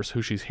Rollers,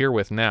 who she's here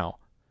with now.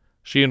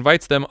 She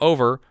invites them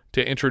over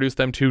to introduce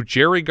them to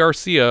Jerry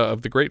Garcia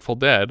of the Grateful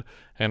Dead,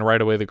 and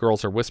right away the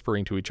girls are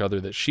whispering to each other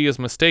that she is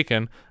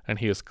mistaken and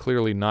he is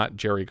clearly not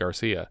Jerry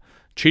Garcia.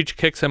 Cheech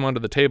kicks him under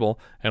the table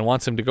and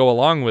wants him to go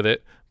along with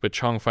it, but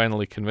Chong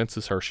finally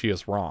convinces her she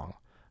is wrong.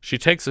 She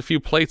takes a few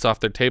plates off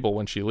their table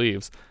when she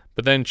leaves,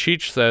 but then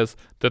Cheech says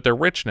that they're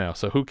rich now,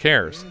 so who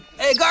cares?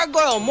 Hey,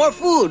 Gargoyle, more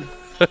food!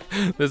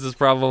 This is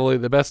probably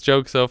the best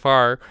joke so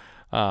far,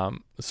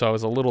 so I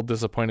was a little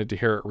disappointed to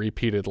hear it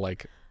repeated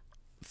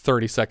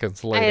 30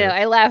 seconds later. I know.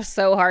 I laughed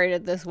so hard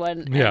at this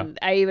one. Yeah. And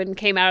I even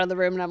came out of the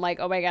room and I'm like,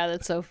 oh my God,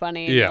 that's so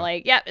funny. And yeah. You're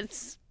like, yeah,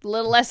 it's a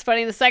little less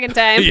funny the second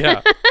time.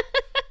 Yeah.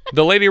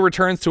 The lady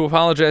returns to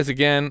apologize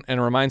again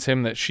and reminds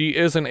him that she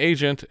is an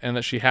agent and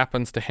that she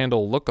happens to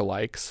handle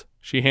lookalikes.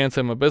 She hands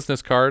him a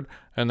business card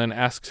and then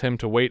asks him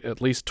to wait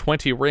at least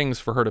 20 rings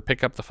for her to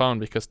pick up the phone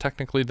because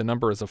technically the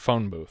number is a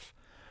phone booth.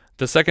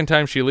 The second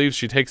time she leaves,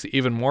 she takes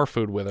even more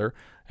food with her,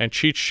 and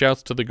Cheech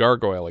shouts to the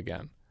gargoyle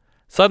again.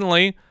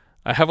 Suddenly,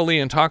 a heavily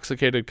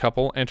intoxicated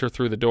couple enter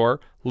through the door,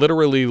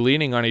 literally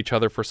leaning on each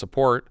other for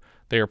support.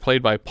 They are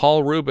played by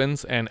Paul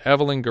Reubens and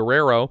Evelyn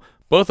Guerrero,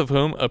 both of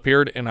whom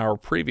appeared in our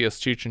previous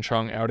Cheech and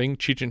Chong outing,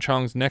 Cheech and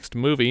Chong's next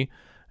movie.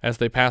 As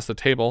they pass the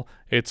table,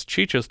 it's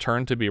Cheech's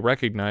turn to be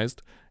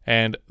recognized,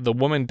 and the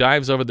woman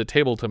dives over the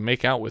table to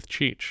make out with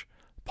Cheech.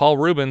 Paul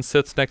Reubens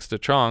sits next to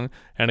Chong,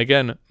 and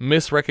again,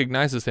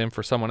 misrecognizes him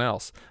for someone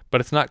else,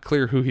 but it's not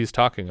clear who he's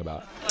talking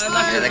about.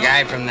 You're the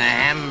guy from the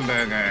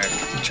hamburger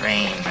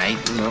train, right?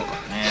 No.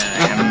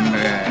 Yeah,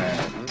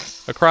 hamburger.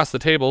 Across the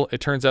table, it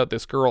turns out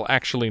this girl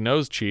actually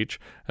knows Cheech,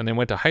 and they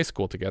went to high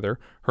school together.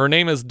 Her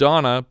name is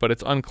Donna, but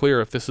it's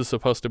unclear if this is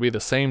supposed to be the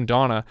same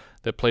Donna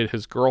that played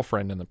his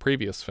girlfriend in the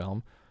previous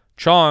film.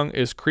 Chong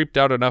is creeped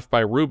out enough by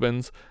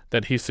Reubens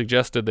that he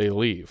suggested they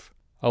leave.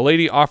 A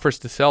lady offers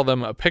to sell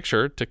them a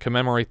picture to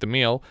commemorate the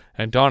meal,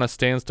 and Donna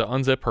stands to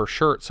unzip her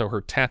shirt so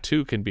her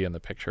tattoo can be in the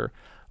picture.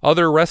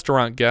 Other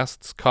restaurant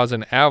guests cause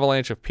an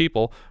avalanche of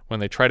people when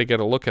they try to get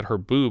a look at her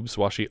boobs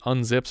while she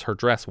unzips her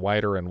dress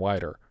wider and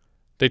wider.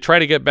 They try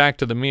to get back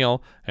to the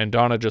meal, and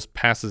Donna just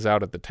passes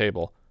out at the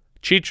table.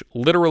 Cheech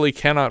literally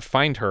cannot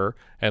find her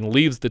and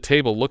leaves the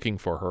table looking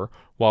for her,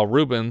 while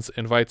Reubens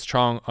invites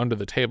Chong under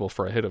the table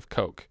for a hit of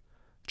coke.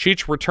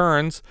 Cheech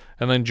returns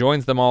and then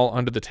joins them all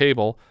under the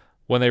table.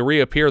 When they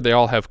reappear, they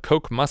all have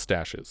coke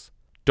mustaches.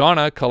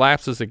 Donna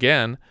collapses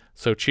again,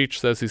 so Cheech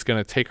says he's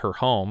going to take her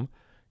home.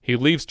 He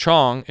leaves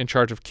Chong in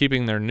charge of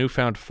keeping their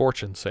newfound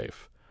fortune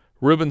safe.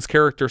 Ruben's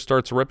character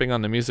starts ripping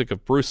on the music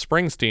of Bruce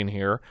Springsteen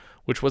here,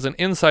 which was an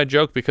inside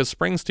joke because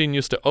Springsteen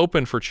used to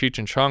open for Cheech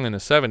and Chong in the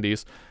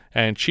 70s,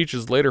 and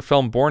Cheech's later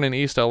film Born in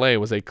East LA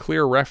was a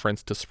clear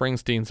reference to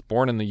Springsteen's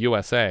Born in the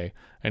USA,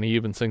 and he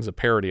even sings a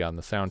parody on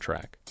the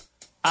soundtrack.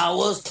 I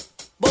was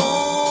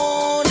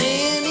born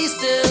in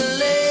East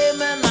LA,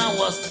 man, I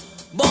was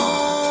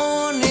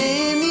born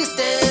in East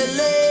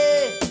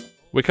LA.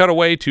 We cut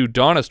away to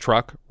Donna's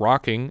truck,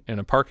 rocking in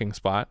a parking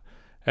spot.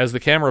 As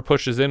the camera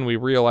pushes in, we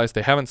realize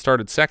they haven't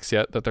started sex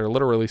yet, that they're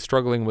literally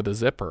struggling with a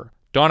zipper.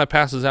 Donna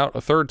passes out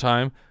a third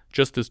time,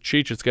 just as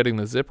Cheech is getting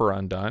the zipper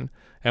undone,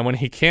 and when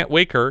he can't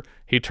wake her,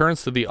 he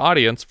turns to the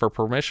audience for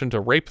permission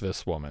to rape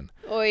this woman.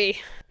 Oy.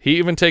 He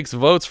even takes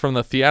votes from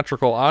the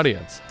theatrical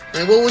audience.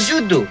 Hey, what would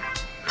you do?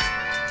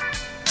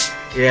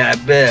 Yeah,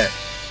 I bet.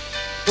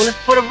 Well,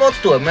 let's put a vote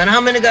to it, man.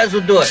 How many guys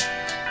will do it?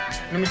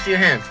 Let me see your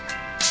hands.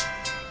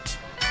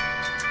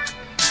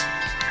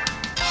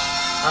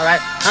 All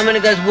right, how many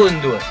guys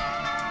wouldn't do it?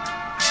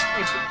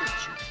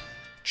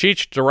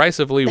 Cheech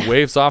derisively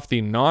waves off the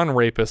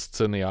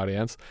non-rapists in the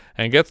audience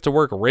and gets to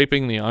work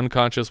raping the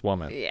unconscious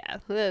woman. Yeah,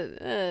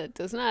 that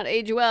does not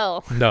age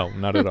well. No,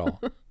 not at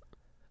all.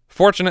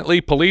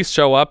 Fortunately, police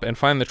show up and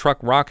find the truck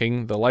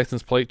rocking. The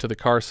license plate to the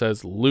car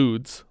says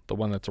Ludes, the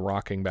one that's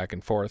rocking back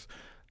and forth.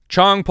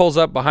 Chong pulls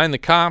up behind the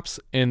cops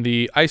in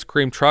the ice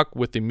cream truck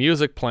with the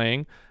music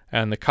playing,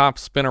 and the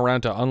cops spin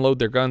around to unload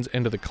their guns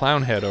into the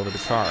clown head over the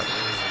car.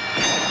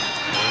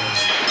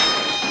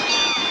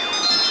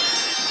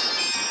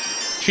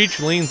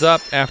 Cheech leans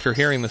up after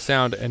hearing the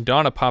sound, and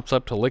Donna pops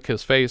up to lick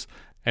his face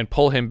and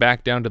pull him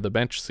back down to the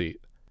bench seat.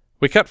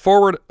 We cut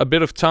forward a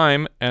bit of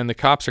time, and the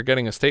cops are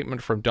getting a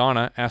statement from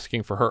Donna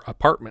asking for her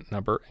apartment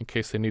number in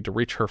case they need to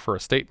reach her for a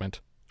statement.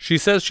 She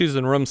says she's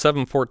in room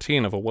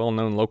 714 of a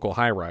well-known local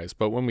high-rise,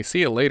 but when we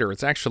see it later,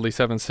 it's actually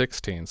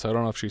 716, so I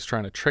don't know if she's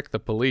trying to trick the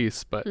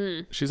police, but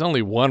she's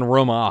only one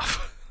room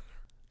off.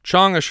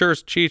 Chong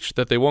assures Cheech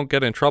that they won't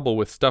get in trouble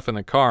with stuff in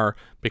the car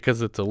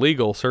because it's a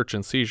legal search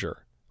and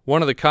seizure.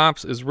 One of the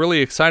cops is really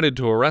excited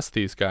to arrest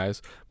these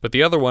guys, but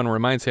the other one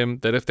reminds him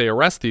that if they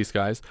arrest these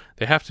guys,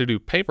 they have to do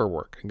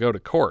paperwork and go to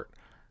court.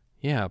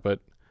 Yeah,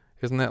 but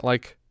isn't that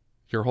like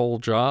your whole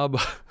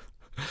job?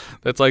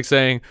 That's like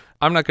saying,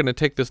 I'm not going to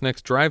take this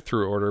next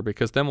drive-thru order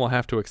because then we'll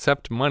have to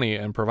accept money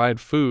and provide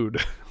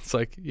food. It's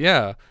like,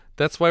 yeah,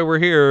 that's why we're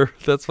here.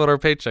 That's what our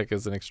paycheck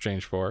is in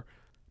exchange for.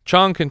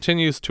 Chong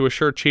continues to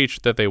assure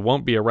Cheech that they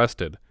won't be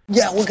arrested.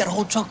 Yeah, we got a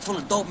whole truck full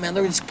of dope, man.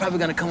 They're just probably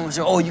going to come and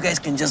say, oh, you guys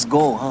can just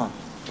go, huh?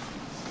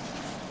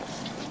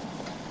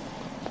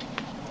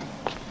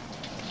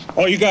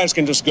 Oh, you guys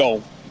can just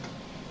go.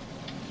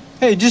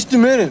 Hey, just a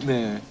minute,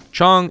 man.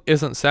 Chong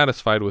isn't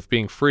satisfied with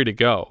being free to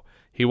go.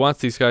 He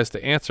wants these guys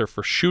to answer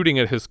for shooting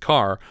at his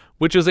car,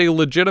 which is a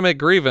legitimate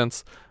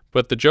grievance,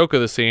 but the joke of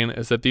the scene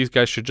is that these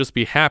guys should just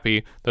be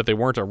happy that they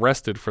weren't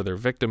arrested for their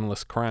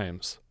victimless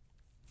crimes.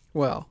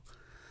 Well,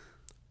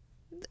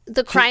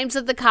 the crimes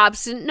that the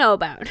cops didn't know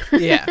about.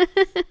 Yeah.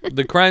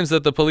 The crimes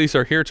that the police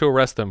are here to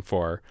arrest them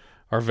for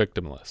are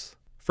victimless.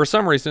 For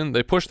some reason,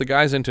 they push the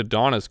guys into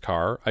Donna's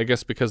car, I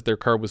guess because their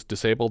car was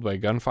disabled by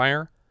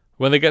gunfire.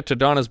 When they get to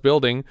Donna's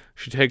building,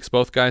 she takes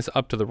both guys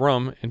up to the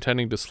room,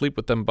 intending to sleep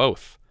with them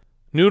both.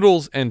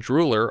 Noodles and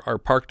Drooler are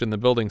parked in the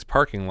building's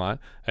parking lot,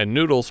 and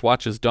Noodles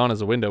watches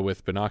Donna's window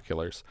with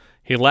binoculars.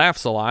 He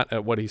laughs a lot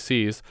at what he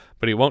sees,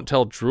 but he won't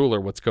tell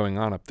Drooler what's going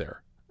on up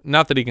there.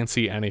 Not that he can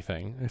see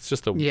anything. It's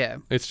just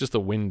a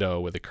window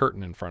with a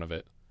curtain in front of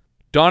it.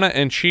 Donna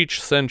and Cheech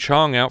send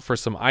Chong out for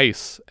some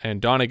ice, and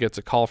Donna gets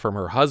a call from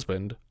her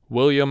husband,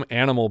 William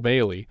Animal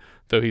Bailey,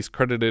 though he's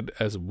credited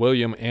as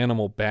William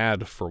Animal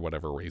Bad for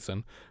whatever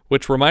reason,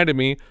 which reminded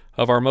me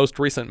of our most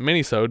recent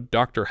minisode,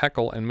 Dr.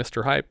 Heckle and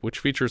Mr. Hype, which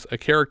features a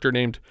character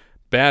named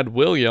Bad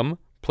William,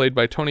 played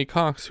by Tony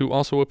Cox, who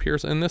also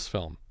appears in this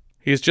film.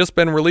 He's just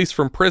been released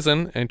from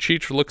prison, and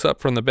Cheech looks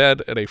up from the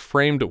bed at a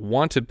framed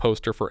wanted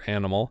poster for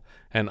Animal,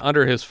 and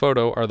under his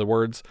photo are the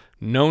words,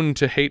 known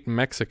to hate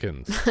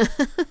Mexicans.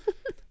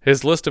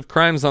 His list of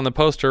crimes on the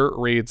poster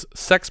reads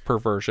sex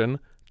perversion,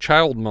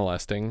 child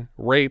molesting,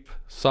 rape,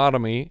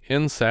 sodomy,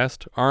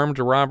 incest, armed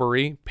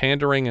robbery,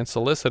 pandering and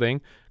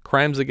soliciting,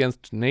 crimes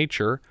against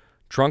nature,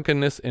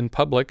 drunkenness in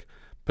public,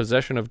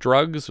 possession of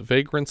drugs,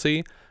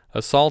 vagrancy,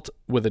 assault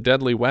with a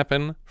deadly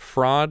weapon,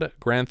 fraud,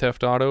 grand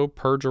theft auto,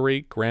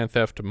 perjury, grand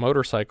theft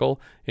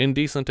motorcycle,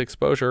 indecent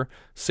exposure,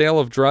 sale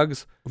of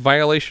drugs,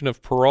 violation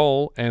of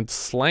parole, and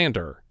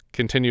slander.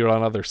 Continued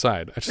on other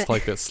side. I just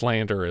like that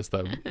slander is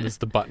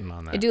the button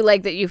on that. I do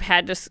like that you've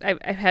had to.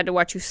 I've had to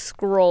watch you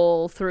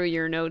scroll through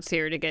your notes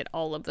here to get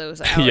all of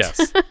those out.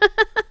 Yes.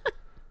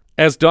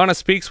 As Donna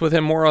speaks with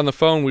him more on the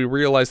phone, we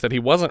realize that he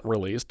wasn't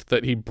released,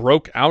 that he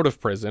broke out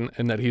of prison,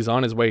 and that he's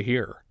on his way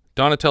here.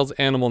 Donna tells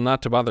Animal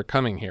not to bother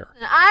coming here.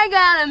 I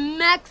got a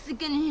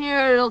Mexican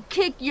here that'll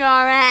kick your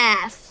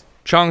ass.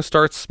 Chong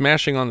starts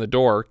smashing on the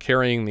door,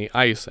 carrying the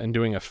ice and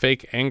doing a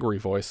fake angry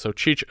voice, so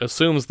Cheech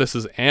assumes this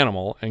is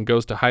Animal and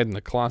goes to hide in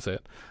the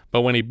closet.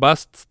 But when he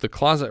busts the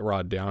closet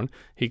rod down,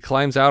 he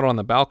climbs out on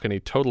the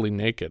balcony totally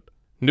naked.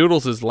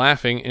 Noodles is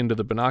laughing into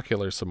the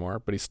binoculars some more,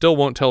 but he still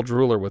won't tell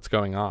Drooler what's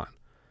going on.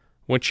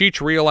 When Cheech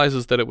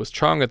realizes that it was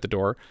Chong at the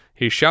door,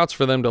 he shouts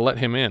for them to let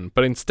him in,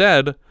 but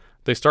instead,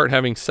 they start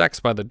having sex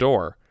by the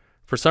door.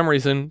 For some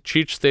reason,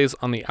 Cheech stays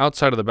on the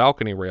outside of the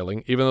balcony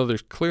railing, even though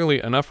there's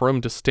clearly enough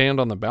room to stand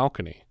on the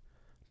balcony.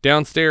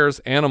 Downstairs,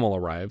 Animal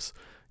arrives.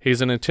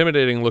 He's an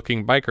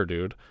intimidating-looking biker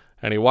dude,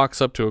 and he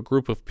walks up to a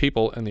group of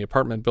people in the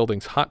apartment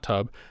building's hot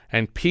tub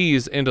and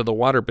pees into the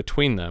water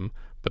between them,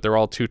 but they're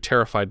all too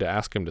terrified to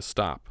ask him to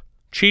stop.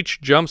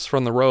 Cheech jumps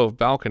from the row of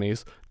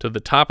balconies to the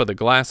top of the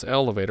glass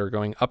elevator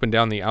going up and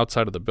down the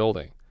outside of the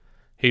building.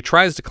 He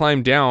tries to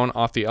climb down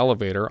off the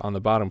elevator on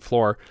the bottom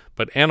floor,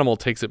 but Animal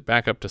takes it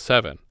back up to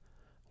 7.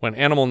 When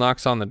Animal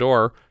knocks on the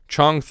door,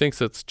 Chong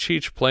thinks it's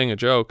Cheech playing a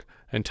joke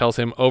and tells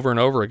him over and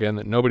over again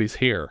that nobody's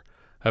here.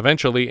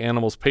 Eventually,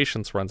 Animal's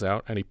patience runs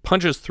out and he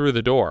punches through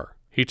the door.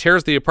 He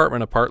tears the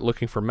apartment apart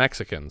looking for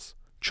Mexicans.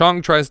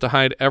 Chong tries to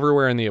hide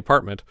everywhere in the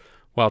apartment,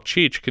 while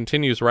Cheech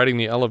continues riding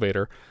the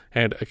elevator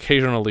and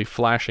occasionally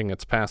flashing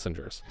its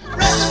passengers.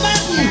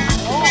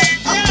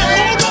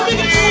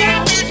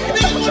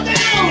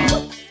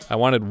 I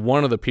wanted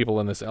one of the people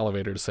in this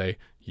elevator to say,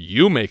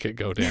 "You make it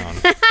go down."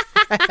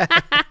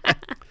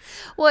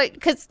 Well,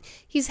 because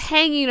he's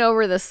hanging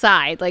over the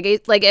side,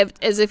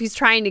 as if he's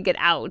trying to get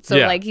out.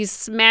 So, he's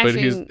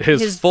smashing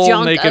his full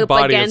junk naked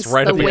body is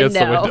right up against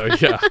the window.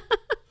 Yeah.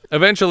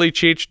 Eventually,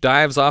 Cheech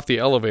dives off the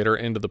elevator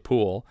into the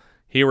pool.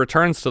 He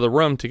returns to the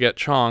room to get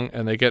Chong,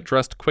 and they get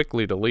dressed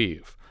quickly to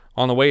leave.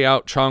 On the way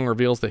out, Chong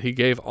reveals that he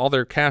gave all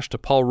their cash to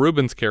Paul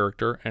Rubens'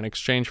 character in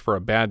exchange for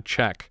a bad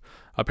check.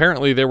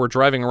 Apparently, they were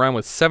driving around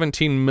with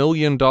 $17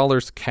 million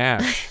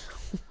cash.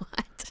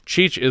 What?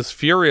 Cheech is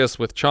furious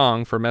with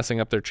Chong for messing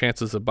up their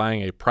chances of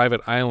buying a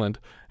private island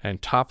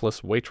and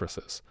topless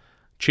waitresses.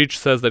 Cheech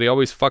says that he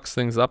always fucks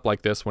things up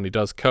like this when he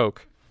does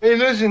coke. Hey,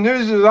 listen,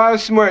 there's a lot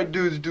of smart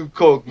dudes do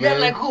coke, man. Yeah,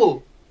 like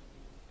who?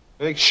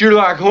 Like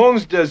Sherlock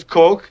Holmes does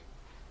coke,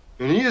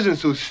 and he isn't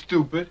so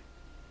stupid.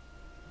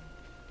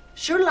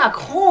 Sherlock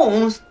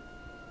Holmes?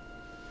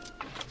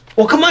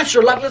 Well, come on,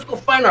 Sherlock, let's go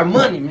find our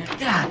money, man.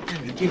 God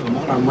damn, you gave him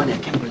all our money. I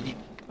can't believe it.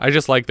 I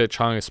just like that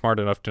Chong is smart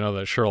enough to know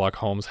that Sherlock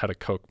Holmes had a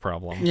coke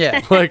problem. Yeah.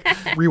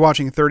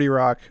 Rewatching 30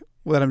 Rock,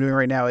 what I'm doing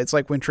right now, it's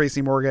like when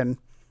Tracy Morgan,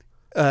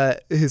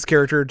 his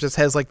character just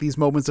has like these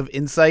moments of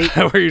insight.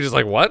 Where you're just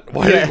like, what?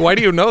 Why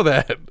do you know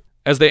that?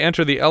 As they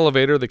enter the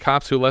elevator, the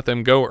cops who let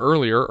them go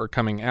earlier are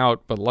coming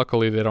out, but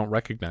luckily they don't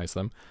recognize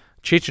them.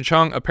 Cheech and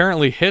Chong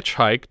apparently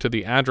hitchhike to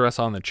the address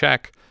on the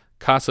check,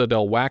 Casa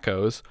del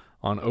Wackos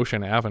on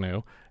Ocean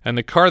Avenue, and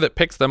the car that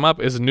picks them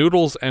up is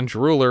Noodles and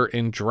Drooler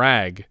in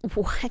drag.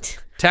 What?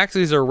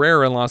 Taxis are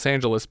rare in Los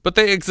Angeles, but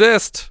they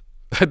exist.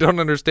 I don't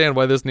understand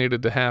why this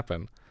needed to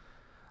happen.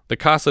 The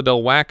Casa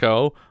del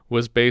Wacko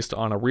was based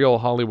on a real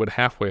Hollywood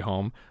halfway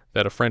home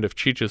that a friend of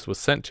Cheech's was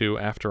sent to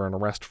after an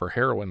arrest for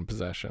heroin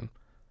possession.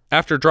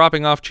 After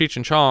dropping off Cheech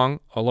and Chong,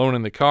 alone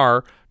in the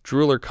car,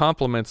 Drooler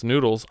compliments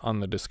Noodles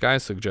on the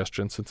disguise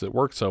suggestion since it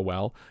worked so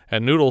well,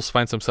 and Noodles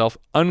finds himself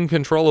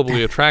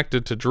uncontrollably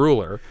attracted to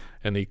Drooler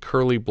in the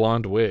curly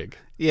blonde wig.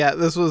 Yeah,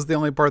 this was the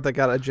only part that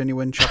got a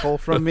genuine chuckle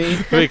from me.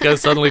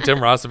 Because suddenly Tim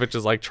Rossovich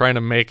is like trying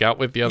to make out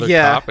with the other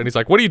cop, and he's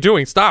like, "What are you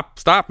doing? Stop,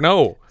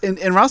 no." And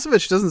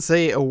Rossovich doesn't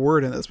say a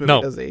word in this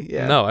movie, does he?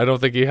 Yeah. No, I don't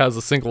think he has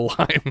a single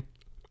line.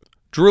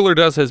 Drooler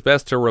does his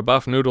best to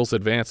rebuff Noodles'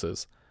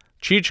 advances.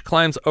 Cheech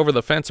climbs over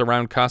the fence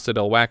around Casa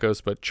del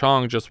Wackos, but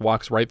Chong just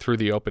walks right through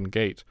the open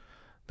gate.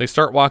 They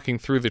start walking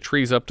through the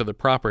trees up to the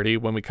property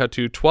when we cut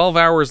to 12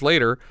 hours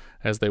later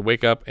as they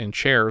wake up in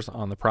chairs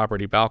on the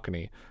property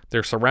balcony.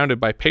 They're surrounded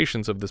by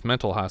patients of this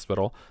mental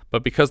hospital,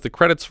 but because the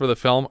credits for the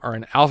film are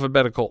in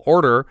alphabetical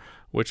order,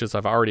 which, as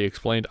I've already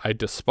explained, I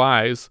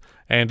despise,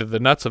 and the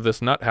nuts of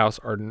this nut house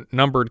are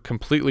numbered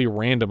completely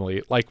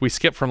randomly. Like, we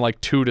skip from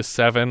 2 to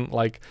 7.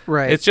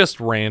 Right. It's just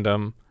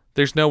random.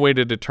 There's no way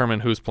to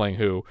determine who's playing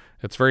who.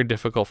 It's very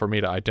difficult for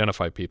me to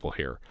identify people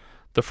here.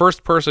 The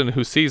first person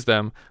who sees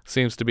them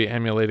seems to be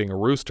emulating a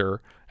rooster,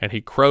 and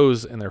he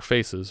crows in their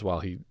faces while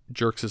he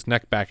jerks his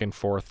neck back and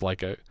forth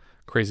like a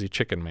crazy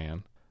chicken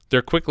man.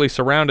 They're quickly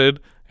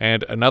surrounded,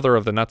 and another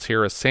of the nuts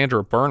here is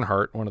Sandra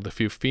Bernhardt, one of the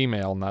few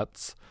female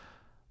nuts.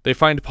 They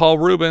find Paul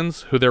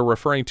Rubens, who they're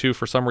referring to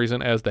for some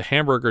reason as the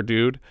hamburger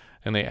dude,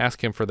 and they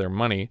ask him for their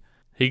money.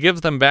 He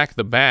gives them back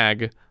the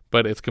bag,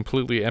 but it's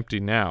completely empty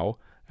now.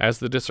 As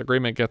the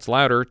disagreement gets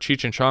louder,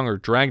 Cheech and Chong are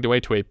dragged away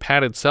to a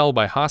padded cell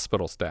by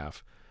hospital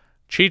staff.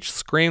 Cheech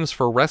screams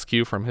for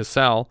rescue from his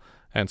cell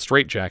and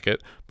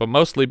straitjacket, but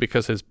mostly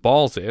because his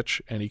balls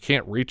itch and he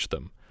can't reach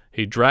them.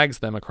 He drags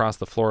them across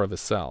the floor of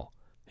his cell.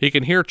 He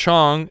can hear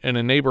Chong in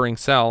a neighboring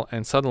cell,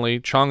 and suddenly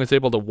Chong is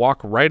able to walk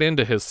right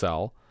into his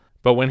cell,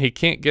 but when he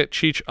can't get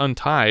Cheech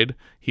untied,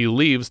 he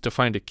leaves to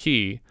find a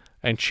key,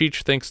 and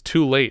Cheech thinks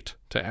too late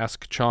to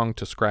ask Chong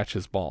to scratch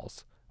his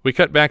balls. We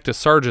cut back to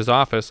Sarge's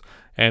office,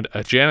 and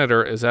a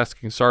janitor is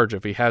asking Sarge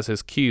if he has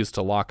his keys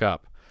to lock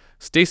up.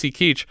 Stacy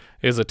Keach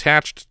is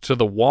attached to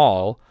the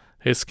wall,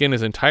 His skin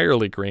is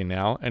entirely green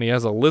now, and he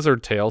has a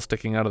lizard tail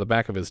sticking out of the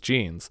back of his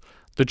jeans.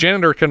 The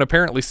janitor can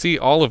apparently see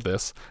all of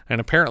this, and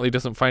apparently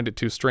doesn't find it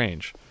too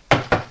strange.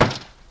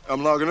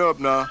 I'm locking up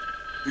now.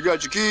 You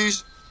got your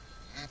keys?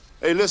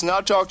 Hey, listen,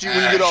 I'll talk to you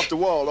when you get off the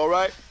wall, all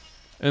right?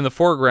 In the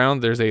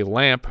foreground, there's a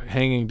lamp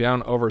hanging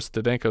down over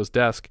Stadenko's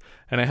desk,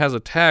 and it has a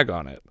tag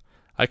on it.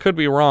 I could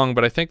be wrong,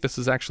 but I think this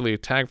is actually a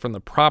tag from the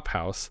prop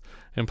house,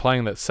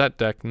 implying that Set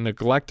Deck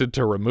neglected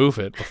to remove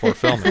it before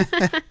filming.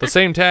 The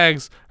same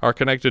tags are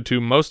connected to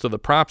most of the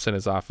props in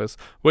his office,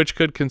 which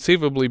could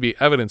conceivably be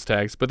evidence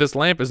tags, but this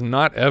lamp is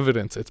not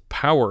evidence. It's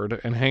powered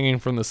and hanging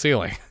from the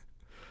ceiling.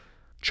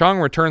 Chong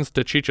returns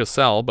to Cheech's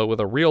cell, but with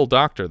a real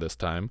doctor this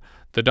time.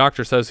 The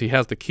doctor says he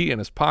has the key in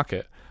his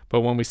pocket,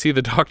 but when we see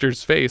the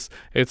doctor's face,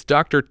 it's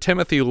Dr.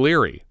 Timothy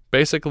Leary,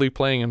 basically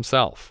playing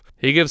himself.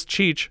 He gives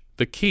Cheech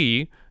the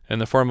key in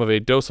the form of a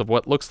dose of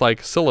what looks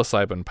like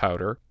psilocybin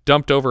powder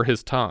dumped over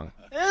his tongue.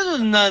 This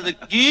is not the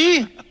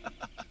key.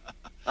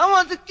 I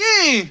want the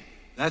key.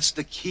 That's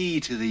the key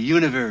to the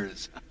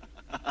universe.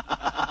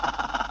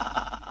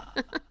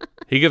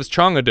 He gives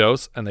Chong a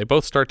dose, and they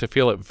both start to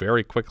feel it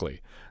very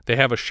quickly. They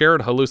have a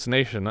shared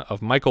hallucination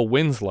of Michael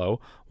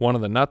Winslow, one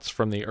of the nuts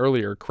from the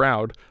earlier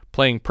crowd,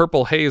 playing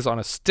Purple Haze on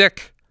a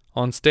stick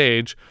on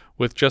stage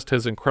with just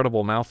his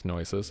incredible mouth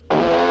noises. Purple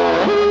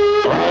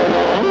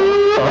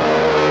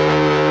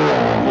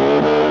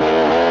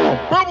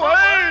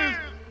haze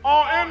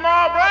are in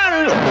my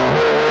brain.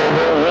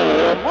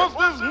 What's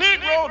this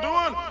Negro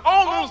doing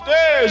on the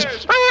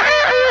stage?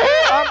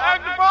 I'm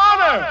acting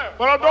funny,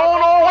 but I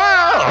don't know why.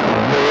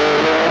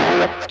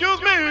 Excuse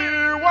me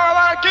while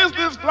I kiss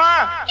this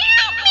fly.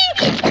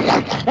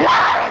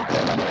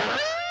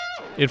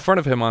 In front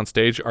of him on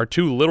stage are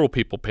two Little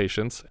People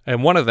patients,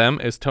 and one of them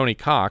is Tony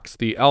Cox,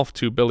 the elf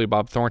to Billy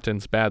Bob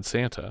Thornton's Bad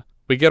Santa.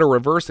 We get a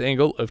reverse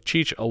angle of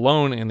Cheech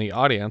alone in the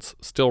audience,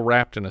 still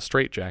wrapped in a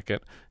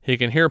straitjacket. He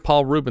can hear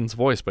Paul Rubens'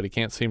 voice, but he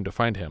can't seem to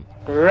find him.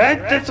 Right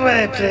this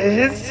way,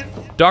 please.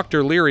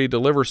 Dr. Leary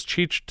delivers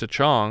Cheech to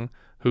Chong,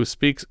 who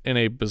speaks in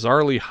a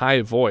bizarrely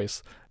high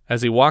voice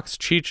as he walks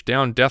Cheech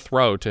down death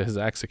row to his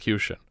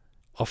execution.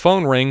 A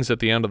phone rings at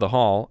the end of the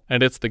hall,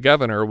 and it's the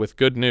governor with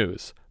good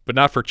news, but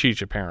not for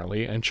Cheech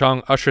apparently, and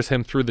Chong ushers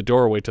him through the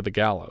doorway to the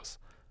gallows.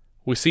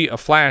 We see a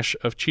flash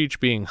of Cheech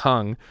being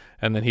hung,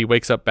 and then he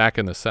wakes up back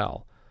in the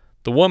cell.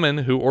 The woman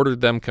who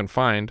ordered them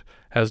confined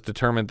has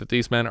determined that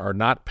these men are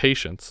not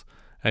patients,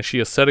 and she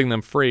is setting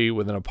them free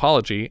with an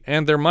apology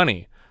and their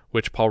money,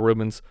 which Paul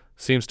Rubens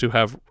seems to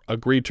have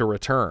agreed to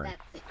return.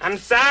 I'm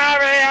sorry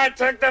I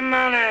took the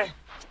money.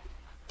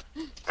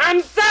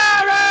 I'm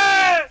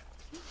sorry!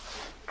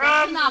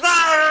 I'm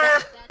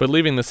sorry! But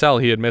leaving the cell,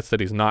 he admits that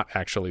he's not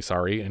actually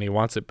sorry, and he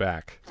wants it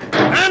back.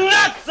 I'm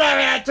not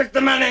sorry I took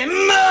the money.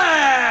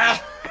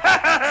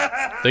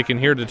 They can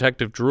hear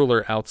Detective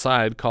Drooler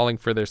outside calling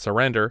for their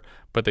surrender,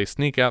 but they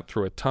sneak out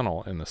through a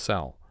tunnel in the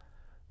cell.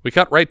 We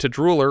cut right to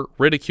Drooler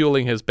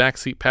ridiculing his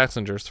backseat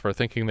passengers for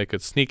thinking they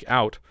could sneak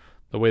out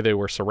the way they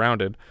were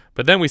surrounded,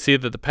 but then we see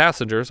that the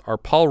passengers are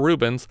Paul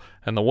Rubens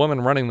and the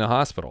woman running the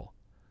hospital.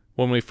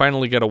 When we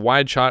finally get a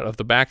wide shot of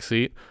the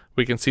backseat,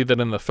 we can see that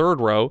in the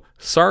third row,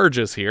 Sarge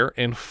is here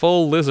in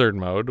full lizard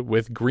mode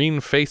with green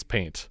face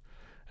paint,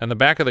 and the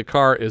back of the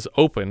car is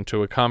open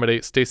to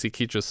accommodate Stacy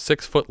Keach's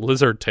 6-foot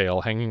lizard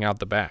tail hanging out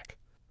the back.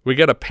 We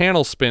get a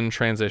panel spin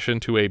transition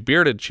to a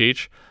bearded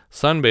Cheech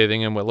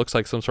sunbathing in what looks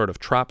like some sort of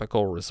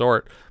tropical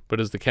resort, but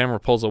as the camera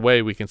pulls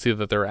away, we can see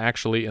that they're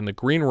actually in the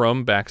green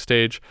room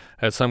backstage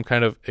at some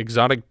kind of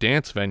exotic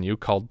dance venue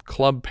called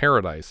Club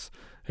Paradise.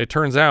 It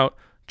turns out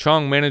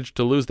Chong managed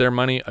to lose their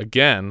money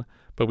again,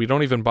 but we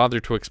don't even bother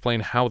to explain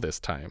how this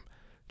time.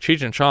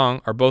 Cheech and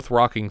Chong are both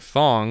rocking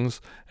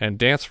thongs and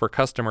dance for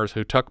customers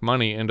who tuck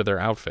money into their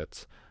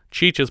outfits.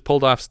 Cheech is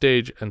pulled off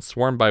stage and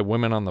swarmed by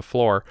women on the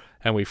floor,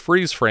 and we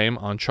freeze frame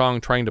on Chong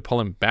trying to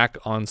pull him back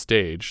on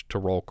stage to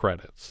roll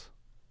credits.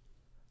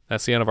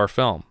 That's the end of our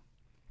film.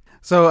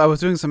 So I was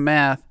doing some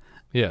math.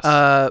 Yes.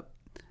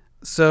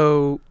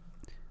 So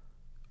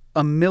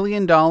 $1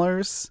 million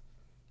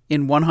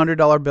in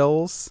 $100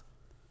 bills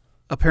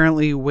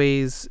apparently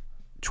weighs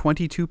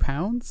 22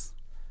 pounds.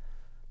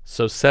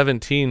 So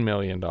 $17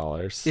 million.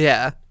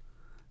 Yeah.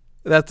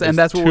 That's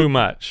what too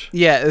much.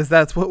 Yeah,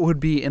 that's what would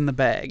be in the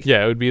bag.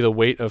 Yeah, it would be the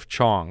weight of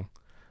Chong,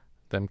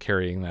 them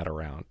carrying that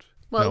around.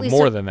 Well, no, at least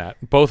more than that.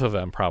 Both of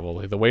them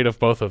probably. The weight of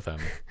both of them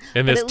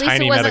in this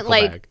tiny medical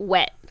bag. At least it wasn't like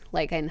wet,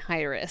 like in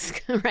high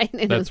risk, right?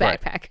 In his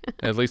backpack.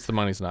 Right. At least the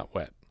money's not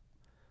wet.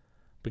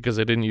 Because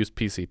they didn't use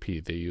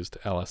PCP, they used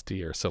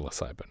LSD or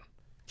psilocybin.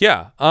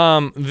 Yeah,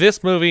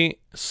 this movie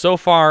so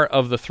far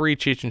of the 3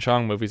 Cheech and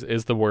Chong movies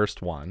is the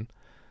worst one.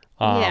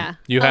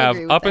 You have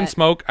Up in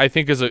Smoke, I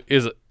think is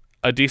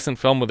a decent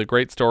film with a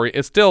great story.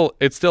 It's still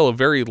a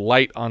very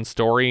light on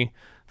story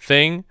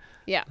thing.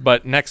 Yeah.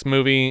 But next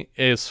movie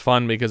is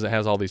fun because it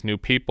has all these new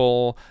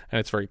people and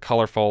it's very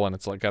colorful and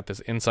it's like got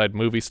this inside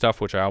movie stuff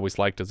which I always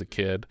liked as a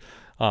kid.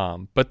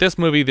 But this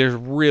movie there's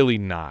really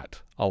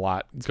not a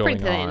lot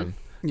going on.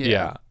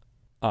 Yeah.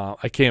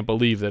 I can't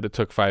believe that it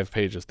took 5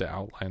 pages to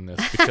outline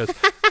this because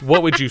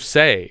what would you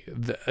say?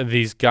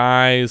 These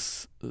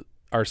guys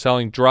are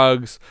selling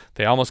drugs.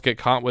 They almost get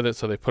caught with it,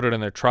 so they put it in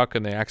their truck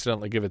and they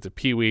accidentally give it to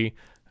Pee-wee,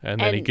 and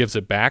then he gives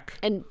it back.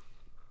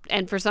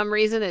 And for some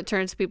reason, it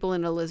turns people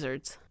into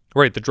lizards.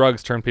 Right, the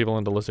drugs turn people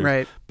into lizards.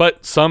 Right.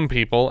 But some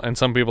people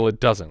it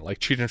doesn't. Like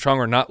Cheech and Chong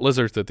are not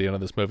lizards at the end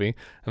of this movie,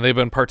 and they've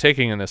been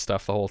partaking in this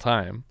stuff the whole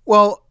time.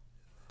 Well,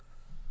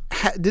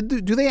 do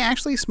they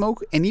actually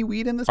smoke any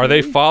weed in this movie? Are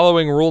they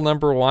following rule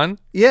number 1?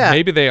 Yeah.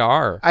 Maybe they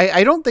are.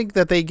 I don't think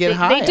that they get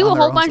high. They do a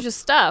whole bunch of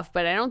stuff,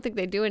 but I don't think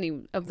they do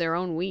any of their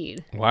own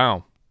weed.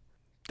 Wow.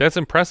 That's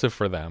impressive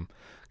for them.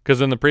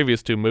 Because in the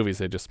previous 2 movies,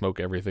 they just smoke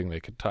everything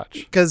they could touch.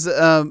 Because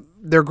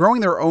they're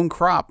growing their own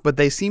crop, but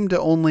they seem to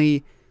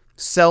only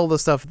sell the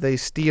stuff they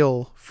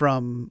steal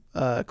from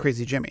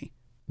Crazy Jimmy.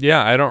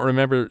 Yeah, I don't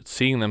remember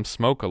seeing them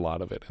smoke a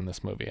lot of it in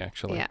this movie,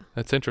 actually. Yeah.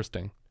 That's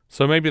interesting.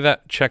 So maybe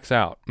that checks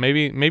out.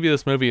 Maybe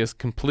this movie is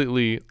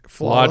completely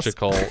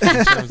logical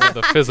in terms of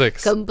the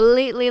physics.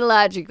 Completely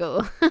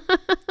logical.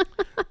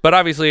 But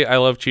obviously, I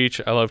love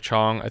Cheech. I love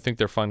Chong. I think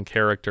they're fun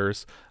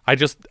characters.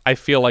 I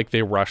feel like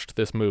they rushed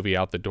this movie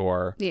out the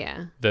door.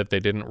 Yeah. That they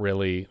didn't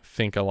really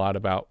think a lot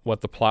about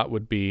what the plot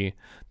would be.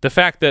 The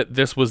fact that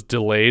this was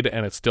delayed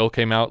and it still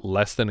came out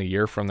less than a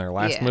year from their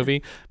last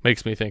movie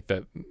makes me think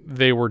that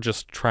they were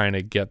just trying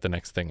to get the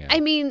next thing out. I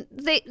mean,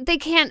 they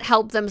can't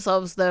help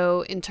themselves,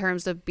 though, in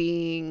terms of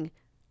being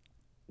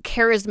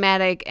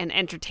charismatic and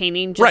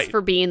entertaining just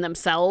for being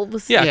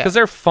themselves. Yeah, because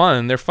they're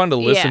fun. They're fun to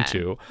listen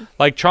to.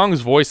 Like,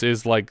 Chong's voice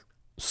is, like,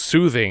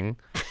 soothing,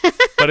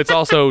 but it's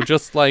also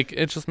just, like,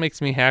 it just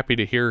makes me happy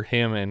to hear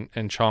him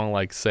and Chong,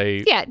 like,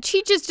 say... Yeah,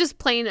 Cheech is just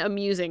plain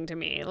amusing to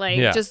me, like,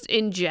 just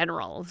in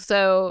general.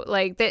 So,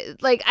 like,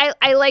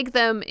 I like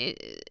them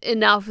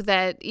enough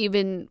that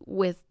even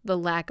with the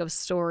lack of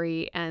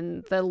story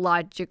and the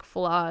logic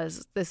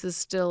flaws, this is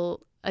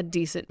still a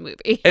decent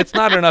movie. It's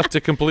not enough to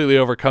completely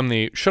overcome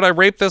the, should I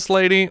rape this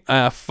lady?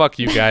 Fuck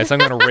you guys. I'm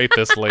going to rape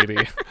this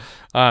lady.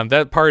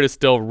 That part is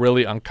still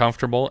really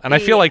uncomfortable. And I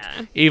feel like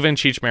even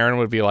Cheech Marin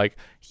would be like,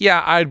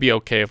 yeah, I'd be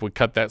okay if we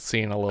cut that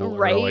scene a little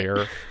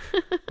earlier.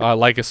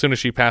 Like as soon as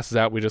she passes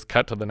out, we just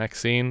cut to the next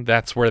scene.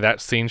 That's where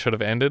that scene should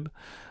have ended.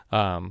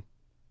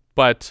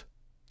 But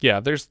yeah,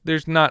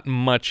 there's not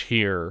much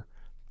here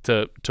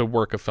to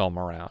work a film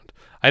around.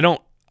 I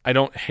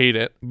don't hate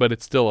it, but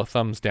it's still a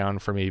thumbs down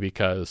for me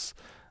because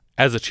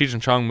as a Cheech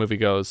and Chong movie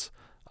goes,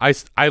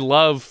 I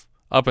love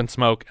Up in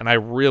Smoke, and I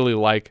really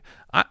like...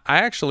 I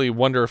actually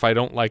wonder if I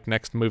don't like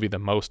Next Movie the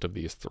most of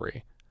these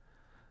 3.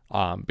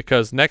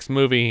 Because Next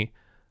Movie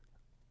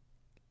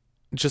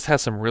just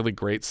has some really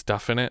great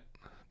stuff in it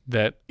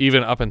that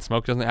even Up in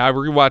Smoke doesn't. I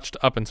rewatched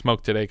Up in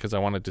Smoke today because I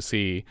wanted to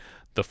see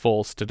the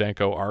full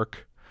Stedenko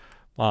arc.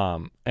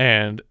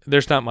 And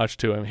there's not much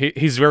to him.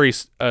 He's very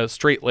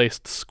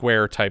straight-laced,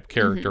 square type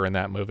character in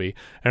that movie.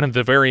 And at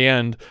the very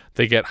end,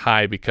 they get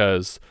high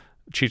because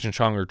Cheech and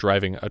Chong are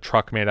driving a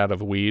truck made out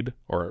of weed,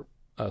 or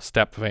a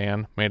step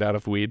van made out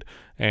of weed,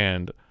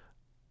 and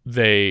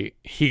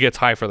he gets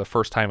high for the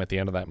first time at the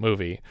end of that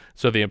movie.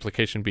 So the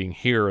implication being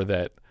here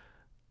that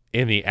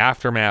in the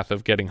aftermath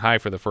of getting high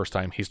for the first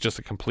time, he's just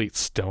a complete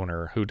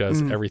stoner who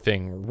does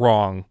everything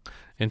wrong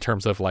in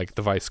terms of like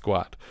the Vice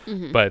Squad.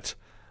 But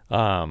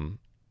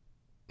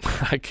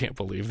I can't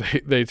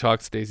believe they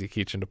talked Stacy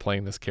Keach into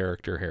playing this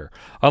character here.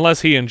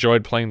 Unless he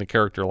enjoyed playing the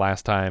character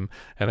last time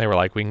and they were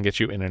like, we can get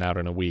you in and out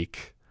in a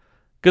week.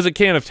 Because it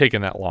can't have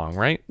taken that long,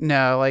 right?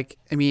 No, like,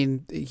 I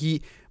mean,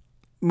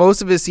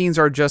 most of his scenes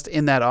are just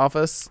in that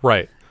office.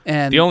 Right.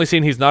 And the only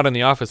scene he's not in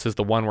the office is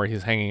the one where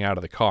he's hanging out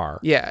of the car.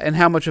 Yeah, and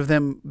how much of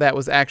them that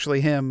was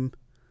actually him.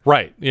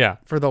 Right, yeah.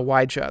 For the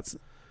wide shots.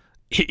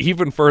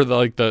 Even for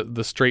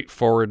the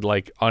straightforward,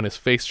 like, on his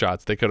face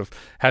shots, they could have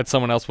had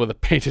someone else with a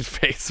painted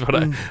face, but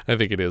I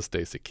think it is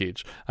Stacy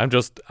Keach.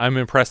 I'm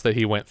impressed that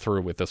he went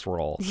through with this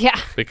role. Yeah.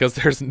 Because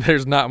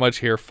there's not much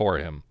here for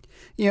him.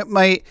 Yeah,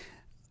 my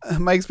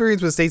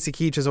experience with Stacy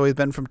Keach has always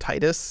been from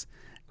Titus,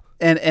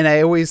 and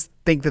I always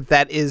think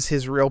that is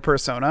his real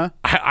persona.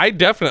 I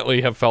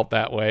definitely have felt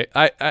that way.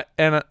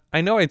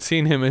 I know I'd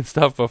seen him in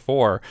stuff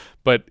before,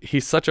 but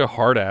he's such a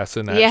hard ass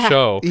in that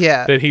show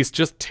that he's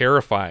just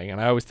terrifying.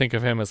 And I always think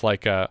of him as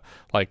like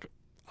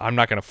I'm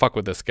not gonna fuck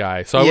with this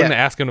guy. So I wouldn't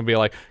ask him to be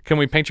like, can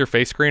we paint your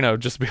face screen? I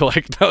would just be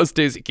like, no,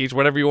 Stacy Keach,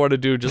 whatever you want to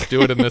do, just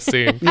do it in this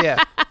scene.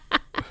 Yeah.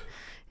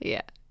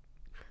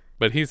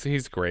 But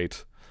he's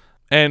great.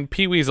 And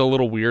Pee-wee's a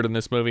little weird in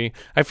this movie.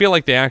 I feel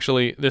like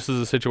this is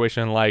a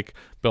situation like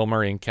Bill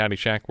Murray in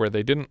Caddyshack where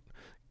they didn't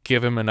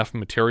give him enough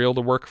material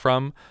to work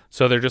from.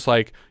 So they're just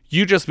like,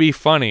 you just be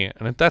funny.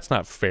 And that's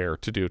not fair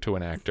to do to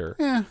an actor.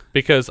 Yeah.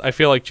 Because I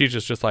feel like Cheech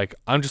is just like,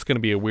 I'm just going to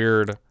be a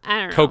weird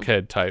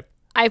cokehead type.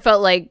 I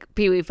felt like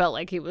Pee-wee felt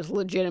like he was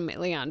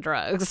legitimately on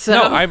drugs. So.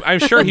 No, I'm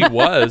sure he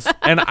was.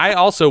 And I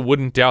also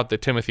wouldn't doubt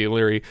that Timothy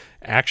Leary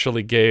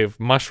actually gave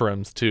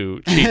mushrooms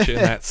to Cheech in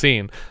that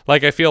scene.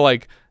 Like, I feel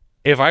like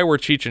if I were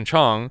Cheech and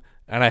Chong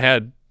and I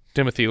had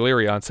Timothy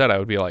Leary on set, I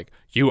would be like,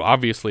 you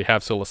obviously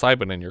have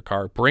psilocybin in your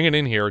car. Bring it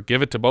in here.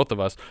 Give it to both of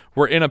us.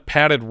 We're in a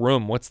padded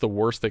room. What's the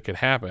worst that could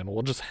happen?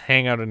 We'll just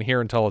hang out in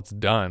here until it's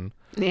done.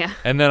 Yeah.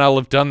 And then I'll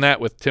have done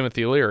that with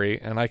Timothy Leary,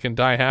 and I can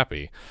die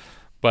happy.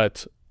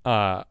 But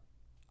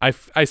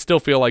I still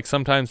feel like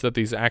sometimes that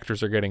these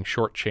actors are getting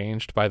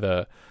shortchanged by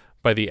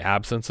the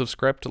absence of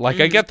script. Like,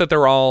 I get that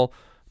they're all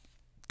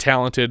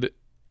talented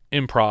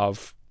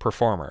improv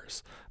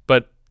performers,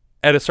 but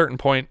at a certain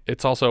point,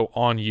 it's also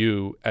on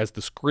you as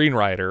the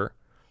screenwriter.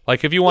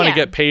 Like, if you want to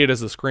get paid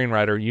as a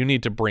screenwriter, you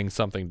need to bring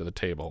something to the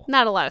table.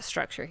 Not a lot of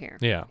structure here.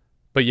 Yeah.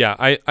 But yeah,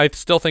 I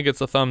still think it's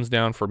a thumbs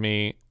down for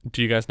me.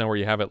 Do you guys know where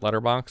you have it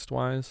letterboxed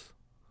wise?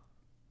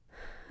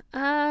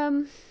 I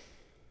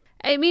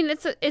mean,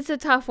 it's a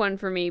tough one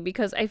for me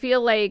because I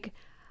feel like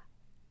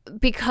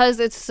because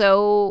it's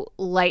so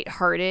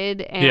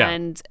lighthearted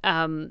and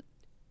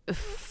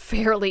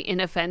fairly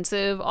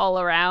inoffensive all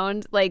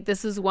around, like,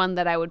 this is one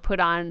that I would put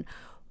on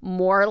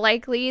more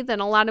likely than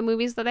a lot of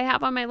movies that I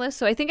have on my list.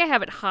 So I think I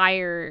have it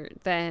higher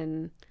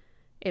than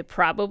it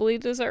probably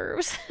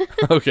deserves.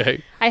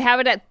 Okay. I have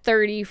it at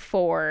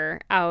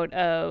 34 out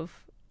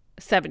of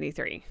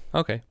 73.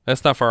 Okay.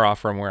 That's not far off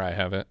from where I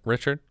have it.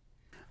 Richard?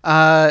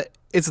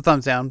 It's a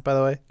thumbs down, by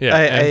the way. Yeah,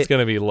 and it's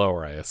going to be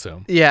lower, I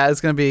assume. Yeah, it's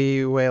going to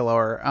be way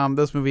lower.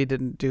 This movie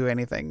didn't do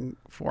anything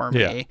for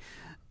me.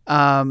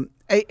 Yeah.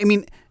 I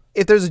mean,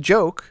 if there's a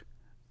joke,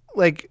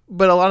 like,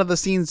 but a lot of the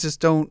scenes just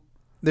don't.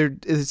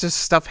 It's just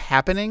stuff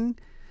happening,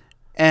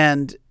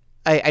 and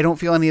I don't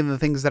feel any of the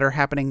things that are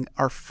happening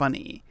are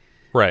funny.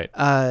 Right.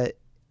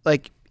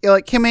 Like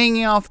him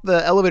hanging off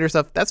the elevator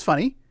stuff. That's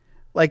funny.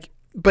 Like,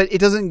 but it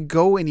doesn't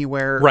go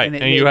anywhere. Right,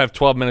 and you have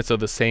 12 minutes of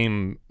the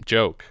same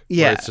joke.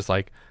 Yeah. Where it's just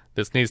like,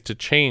 this needs to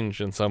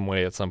change in some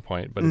way at some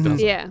point, but it doesn't.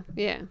 Yeah,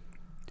 yeah.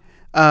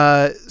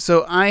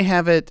 So I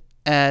have it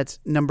at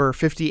number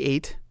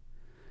 58,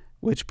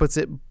 which puts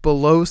it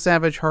below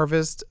Savage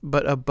Harvest,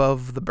 but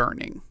above The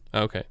Burning.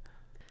 Okay.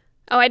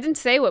 Oh, I didn't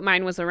say what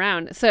mine was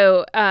around.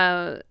 So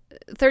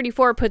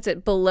 34 puts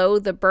it below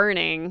The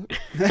Burning.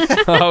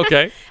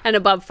 Okay. And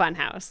above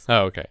Funhouse.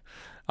 Oh, okay.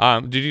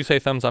 Did you say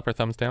thumbs up or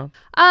thumbs down?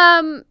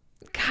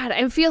 God,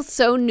 I feel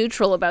so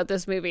neutral about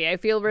this movie. I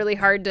feel really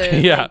hard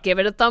to like, give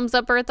it a thumbs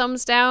up or a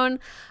thumbs down.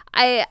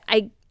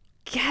 I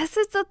guess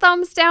it's a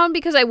thumbs down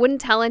because I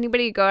wouldn't tell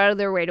anybody to go out of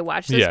their way to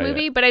watch this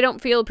movie, but I don't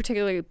feel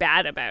particularly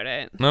bad about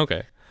it.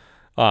 Okay.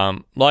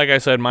 Like I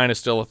said, mine is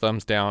still a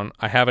thumbs down.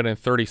 I have it in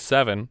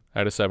 37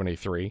 out of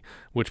 73,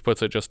 which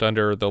puts it just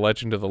under The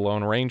Legend of the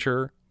Lone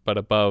Ranger, but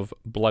above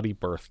Bloody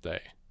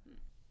Birthday.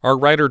 Our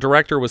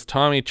writer-director was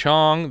Tommy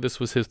Chong. This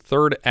was his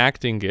third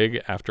acting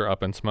gig after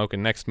Up in Smoke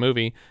and Next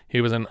Movie. He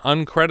was an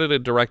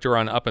uncredited director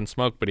on Up in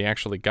Smoke, but he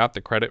actually got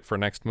the credit for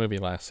Next Movie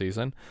last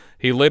season.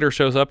 He later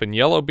shows up in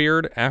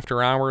Yellowbeard,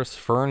 After Hours,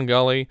 Fern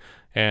Gully,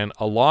 and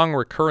a long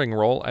recurring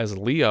role as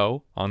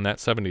Leo on That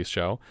 70s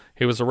Show.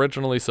 He was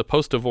originally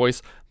supposed to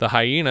voice the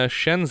hyena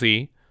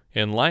Shenzi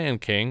in Lion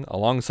King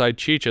alongside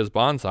Cheech as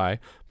Bonsai,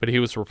 but he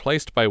was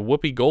replaced by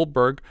Whoopi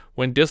Goldberg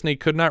when Disney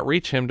could not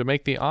reach him to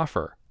make the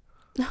offer.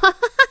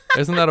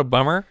 Isn't that a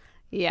bummer?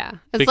 Yeah.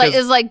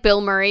 It's like Bill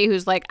Murray,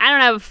 who's like, I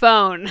don't have a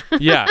phone.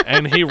 Yeah,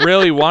 and he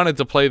really wanted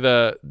to play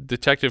the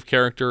detective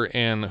character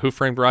in Who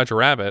Framed Roger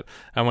Rabbit,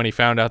 and when he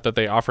found out that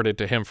they offered it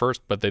to him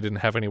first, but they didn't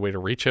have any way to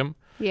reach him,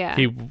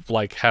 he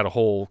like had a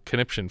whole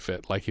conniption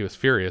fit. Like, he was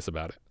furious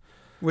about it.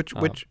 Which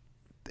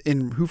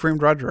in Who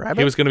Framed Roger Rabbit?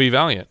 He was going to be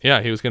Valiant.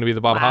 Yeah, he was going to be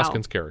the Bob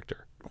Hoskins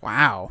character.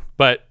 Wow.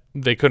 But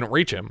they couldn't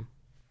reach him.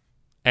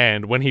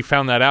 And when he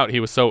found that out, he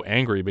was so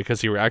angry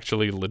because he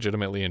actually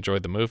legitimately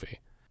enjoyed the movie.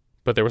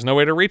 But there was no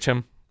way to reach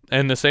him.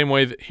 And the same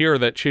way here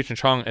that Cheech and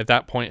Chong at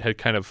that point had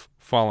kind of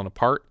fallen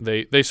apart.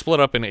 They split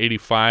up in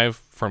 85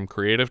 from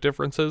creative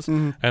differences,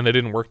 and they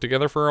didn't work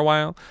together for a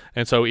while.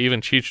 And so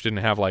even Cheech didn't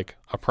have like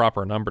a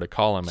proper number to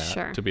call him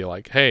at to be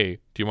like, hey,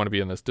 do you want to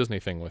be in this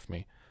Disney thing with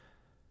me?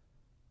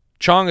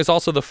 Chong is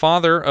also the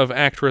father of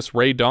actress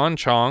Rae Dawn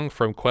Chong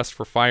from Quest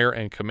for Fire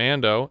and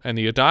Commando, and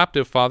the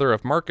adoptive father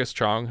of Marcus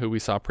Chong, who we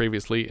saw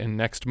previously in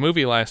Next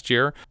Movie last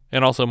year,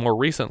 and also more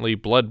recently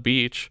Blood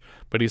Beach,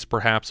 but he's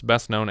perhaps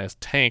best known as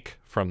Tank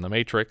from The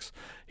Matrix.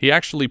 He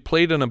actually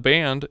played in a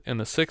band in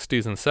the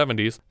 60s and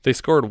 70s. They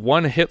scored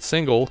one hit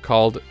single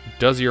called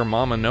Does Your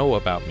Mama Know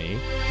About Me?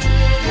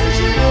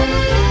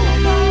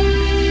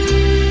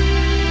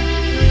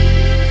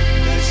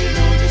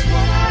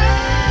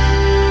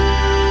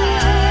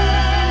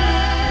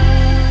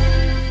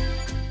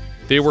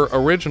 They were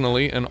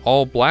originally an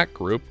all-black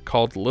group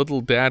called Little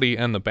Daddy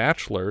and the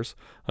Bachelors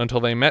until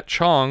they met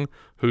Chong,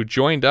 who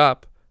joined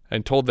up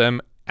and told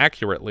them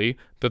accurately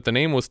that the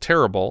name was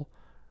terrible,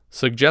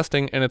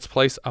 suggesting in its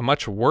place a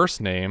much worse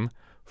name,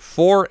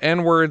 4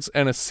 N-words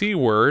and a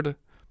C-word,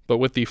 but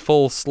with the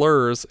full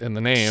slurs in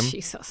the name.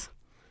 Jesus.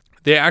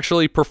 They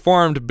actually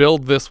performed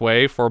Build This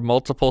Way for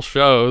multiple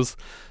shows,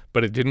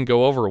 but it didn't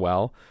go over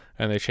well,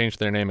 and they changed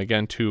their name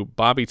again to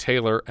Bobby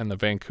Taylor and the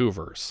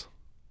Vancouvers.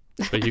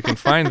 But you can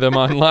find them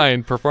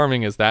online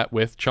performing as that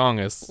with Chong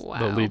as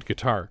the lead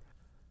guitar.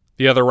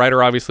 The other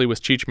writer obviously was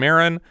Cheech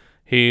Marin.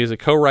 He's a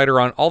co-writer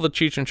on all the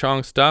Cheech and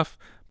Chong stuff,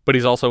 but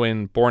he's also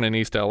in Born in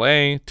East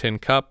LA, Tin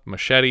Cup,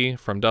 Machete,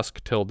 From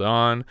Dusk Till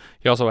Dawn.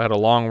 He also had a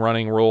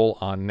long-running role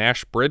on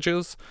Nash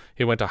Bridges.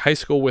 He went to high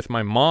school with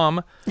my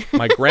mom.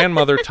 My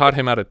grandmother taught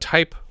him how to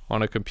type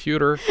on a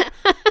computer.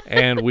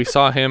 And we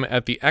saw him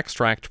at the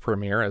Extract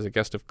premiere as a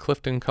guest of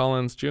Clifton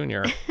Collins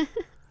Jr.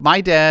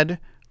 My dad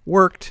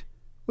worked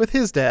with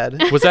his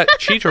dad. Was that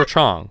Cheech or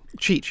Chong?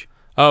 Cheech.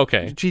 Oh,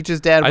 okay. Cheech's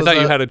dad was I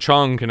thought you had a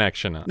Chong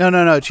connection. No.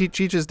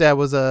 Cheech's dad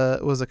was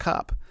a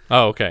cop.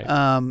 Oh, okay.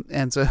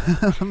 And so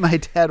my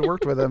dad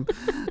worked with him.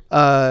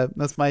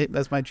 That's my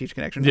Cheech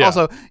connection. Yeah.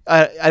 Also,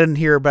 I didn't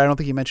hear, but I don't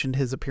think he mentioned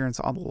his appearance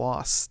on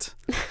Lost.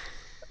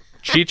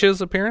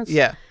 Cheech's appearance?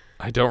 Yeah.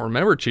 I don't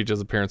remember Cheech's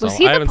appearance. Was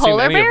he I haven't the seen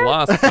polar any bear? of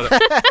Lost,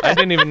 but I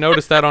didn't even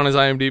notice that on his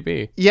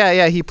IMDb.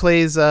 Yeah. He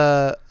plays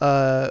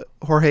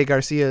Jorge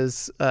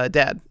Garcia's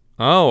dad.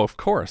 Oh, of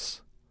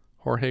course.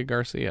 Jorge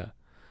Garcia.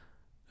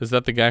 Is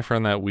that the guy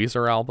from that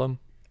Weezer album?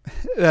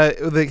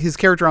 His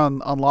character on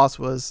Lost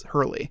was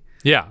Hurley.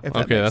 Yeah.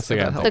 Okay, that's the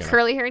guy. The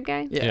curly-haired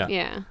guy?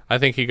 Yeah. I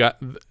think he got,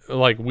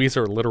 like,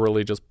 Weezer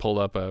literally just pulled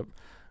up a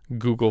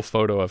Google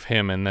photo of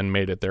him and then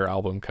made it their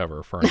album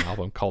cover for an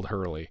album called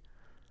Hurley.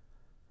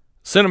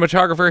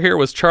 Cinematographer here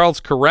was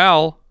Charles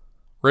Correll.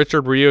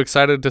 Richard, were you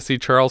excited to see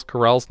Charles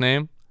Correll's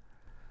name?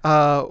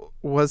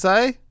 Was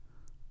I?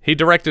 He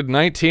directed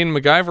 19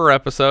 MacGyver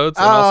episodes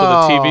and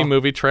also the TV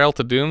movie Trail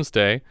to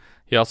Doomsday.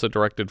 He also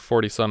directed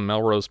 40-some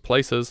Melrose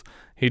Places.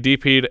 He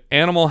DP'd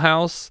Animal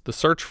House, The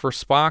Search for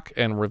Spock,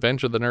 and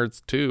Revenge of the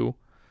Nerds 2.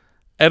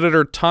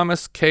 Editor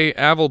Thomas K.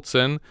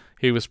 Avildsen.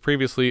 He was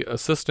previously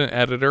assistant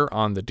editor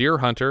on The Deer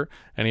Hunter,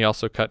 and he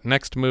also cut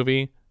Next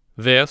Movie,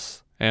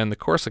 This, and The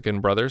Corsican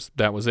Brothers.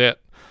 That was it.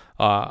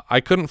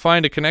 I couldn't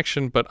find a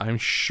connection, but I'm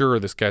sure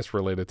this guy's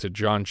related to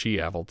John G.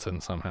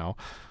 Avildsen somehow.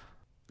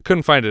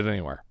 Couldn't find it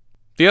anywhere.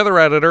 The other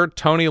editor,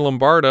 Tony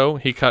Lombardo,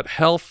 he cut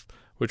Health,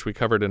 which we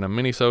covered in a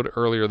minisode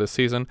earlier this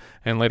season,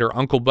 and later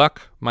Uncle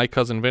Buck, My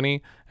Cousin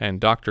Vinny, and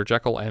Dr.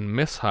 Jekyll and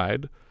Miss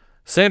Hyde.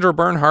 Sandra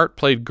Bernhardt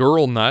played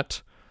Girl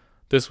Nut.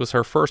 This was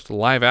her first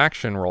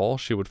live-action role.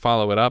 She would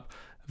follow it up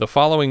the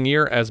following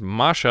year as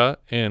Masha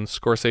in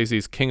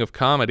Scorsese's King of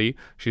Comedy.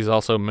 She's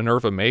also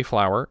Minerva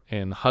Mayflower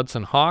in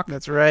Hudson Hawk.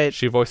 That's right.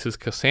 She voices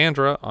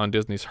Cassandra on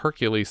Disney's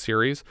Hercules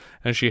series,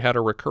 and she had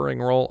a recurring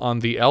role on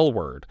The L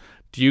Word.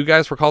 Do you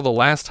guys recall the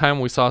last time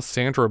we saw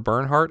Sandra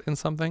Bernhardt in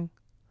something?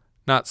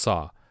 Not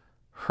saw.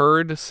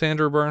 Heard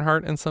Sandra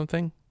Bernhardt in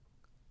something?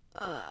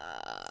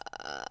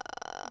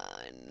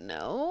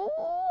 No.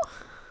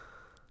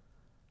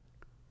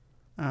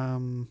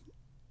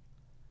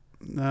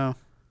 No.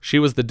 She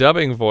was the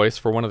dubbing voice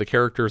for one of the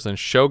characters in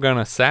Shogun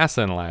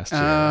Assassin last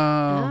year.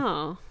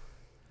 Oh.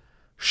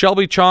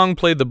 Shelby Chong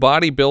played the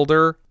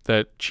bodybuilder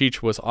that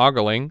Cheech was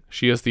ogling.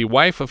 She is the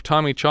wife of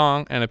Tommy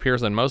Chong and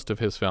appears in most of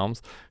his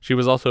films. She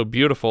was also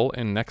beautiful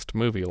in Next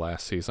Movie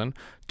last season.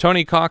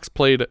 Tony Cox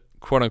played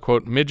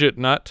quote-unquote Midget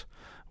Nut.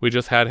 We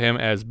just had him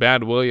as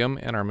Bad William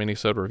in our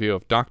minisode review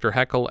of Dr.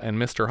 Heckle and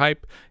Mr.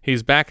 Hype.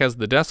 He's back as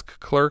the desk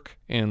clerk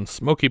in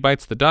Smokey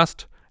Bites the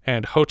Dust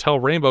and Hotel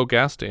Rainbow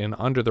guest in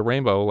Under the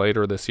Rainbow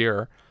later this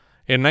year.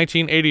 In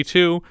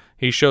 1982,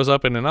 he shows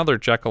up in another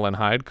Jekyll and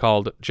Hyde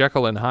called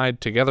Jekyll and Hyde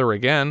Together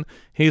Again.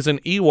 He's an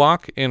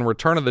Ewok in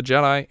Return of the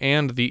Jedi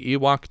and the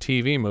Ewok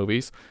TV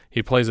movies.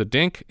 He plays a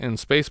dink in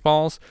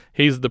Spaceballs.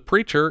 He's the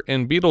preacher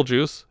in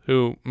Beetlejuice,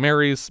 who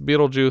marries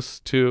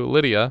Beetlejuice to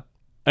Lydia.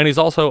 And he's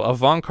also a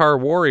Vonkar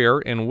warrior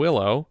in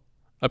Willow.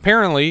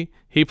 Apparently,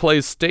 he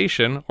plays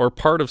Station, or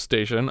part of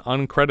Station,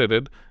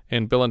 uncredited,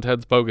 in Bill and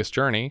Ted's Bogus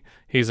Journey.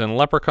 He's in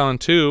Leprechaun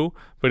 2,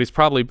 but he's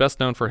probably best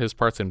known for his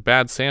parts in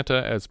Bad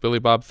Santa as Billy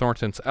Bob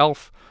Thornton's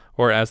elf,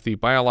 or as the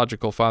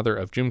biological father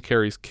of Jim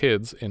Carrey's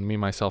kids in Me,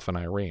 Myself, and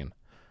Irene.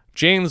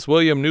 James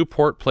William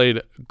Newport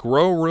played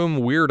Grow Room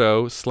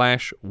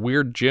Weirdo /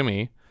 Weird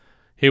Jimmy.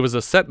 He was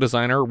a set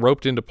designer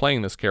roped into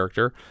playing this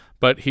character,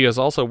 but he has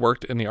also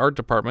worked in the art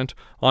department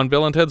on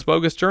Bill and Ted's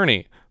Bogus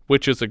Journey,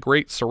 which is a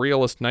great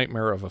surrealist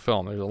nightmare of a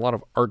film. There's a lot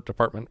of art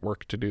department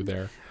work to do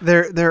there.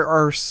 There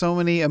are so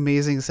many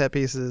amazing set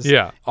pieces.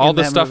 Yeah, all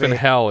the stuff movie. in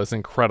hell is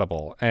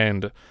incredible,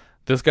 and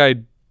this guy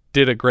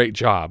did a great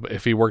job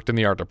if he worked in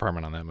the art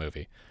department on that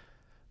movie.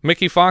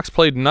 Mickey Fox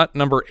played Nut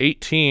number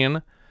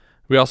 18.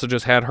 We also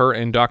just had her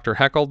in Dr.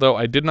 Heckle, though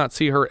I did not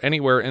see her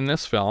anywhere in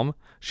this film.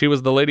 She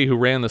was the lady who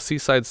ran the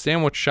Seaside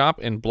Sandwich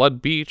Shop in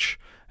Blood Beach,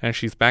 and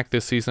she's back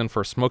this season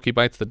for Smokey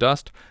Bites the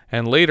Dust,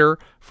 and later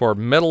for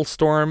Metal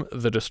Storm,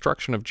 The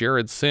Destruction of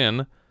Jared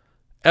Sin.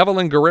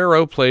 Evelyn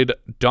Guerrero played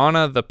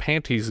Donna the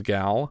Panties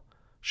Gal.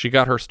 She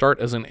got her start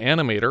as an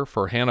animator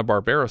for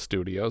Hanna-Barbera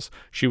Studios.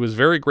 She was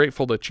very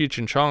grateful to Cheech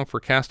and Chong for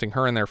casting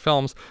her in their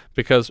films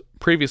because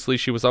previously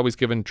she was always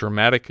given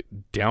dramatic,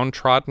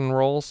 downtrodden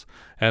roles,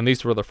 and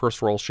these were the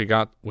first roles she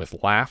got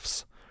with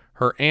laughs.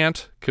 Her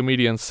aunt,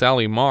 comedian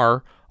Sally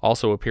Marr,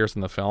 also appears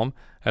in the film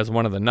as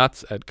one of the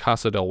nuts at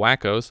Casa del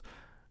Wackos.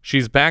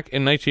 She's back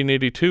in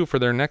 1982 for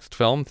their next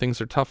film, Things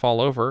Are Tough All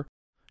Over.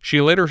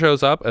 She later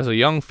shows up as a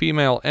young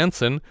female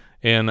ensign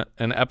in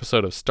an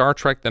episode of Star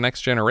Trek The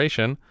Next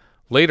Generation.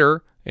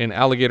 Later, in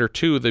Alligator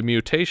 2, The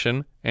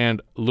Mutation,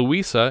 and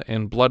Louisa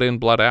in Blood In,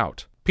 Blood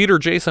Out. Peter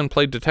Jason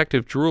played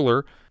Detective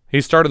Drooler.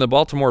 He starred in The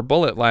Baltimore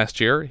Bullet last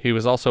year. He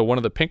was also one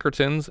of the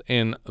Pinkertons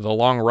in The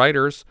Long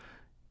Riders.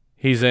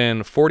 He's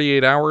in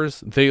 48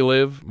 Hours, They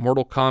Live,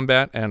 Mortal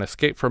Kombat, and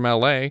Escape from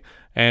L.A.,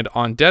 and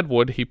on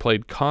Deadwood, he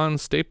played Con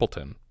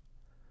Stapleton.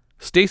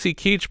 Stacy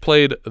Keach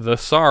played the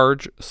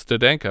Sarge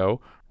Stadenko,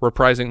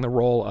 reprising the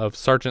role of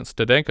Sergeant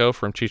Stadenko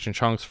from Cheech and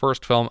Chong's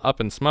first film, Up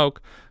in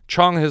Smoke.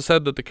 Chong has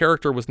said that the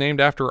character was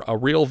named after a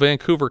real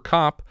Vancouver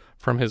cop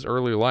from his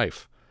early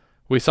life.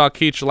 We saw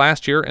Keach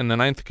last year in The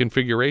Ninth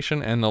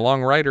Configuration and The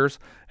Long Riders,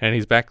 and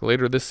he's back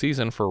later this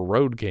season for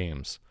Road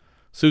Games.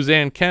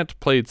 Suzanne Kent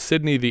played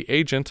Sydney the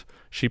Agent.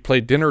 She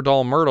played Dinner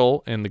Doll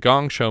Myrtle in the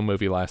Gong Show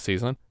movie last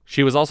season.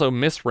 She was also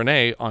Miss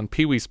Renee on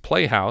Pee-wee's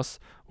Playhouse,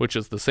 which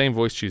is the same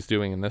voice she's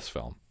doing in this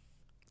film.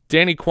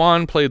 Danny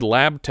Kwan played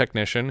Lab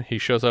Technician. He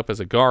shows up as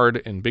a guard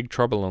in Big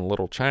Trouble in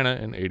Little China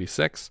in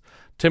 '86.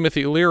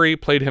 Timothy Leary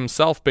played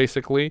himself,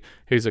 basically.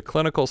 He's a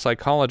clinical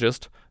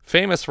psychologist,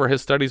 famous for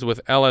his studies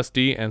with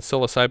LSD and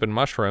psilocybin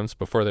mushrooms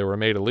before they were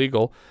made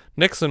illegal.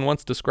 Nixon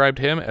once described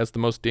him as the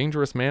most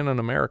dangerous man in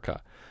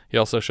America. He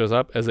also shows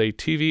up as a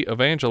TV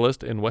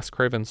evangelist in Wes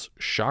Craven's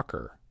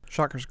Shocker.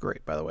 Shocker's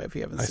great, by the way, if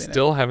you haven't seen it. I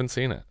still haven't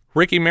seen it.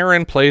 Ricky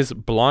Marin plays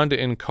Blonde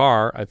in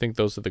Car. I think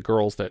those are the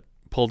girls that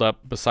pulled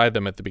up beside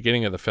them at the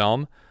beginning of the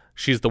film.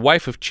 She's the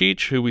wife of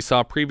Cheech, who we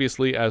saw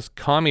previously as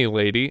Commie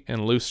Lady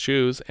in Loose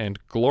Shoes and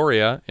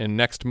Gloria in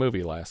Next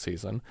Movie last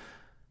season.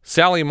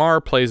 Sally Marr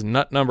plays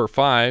Nut Number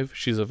 5.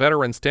 She's a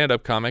veteran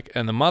stand-up comic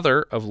and the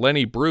mother of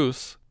Lenny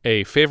Bruce,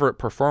 a favorite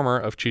performer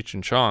of Cheech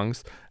and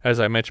Chong's. As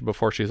I mentioned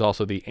before, she's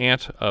also the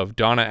aunt of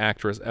Donna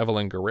actress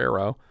Evelyn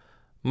Guerrero.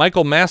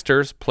 Michael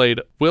Masters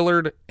played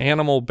Willard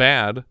Animal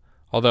Bad,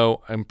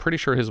 although I'm pretty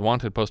sure his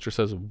wanted poster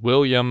says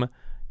William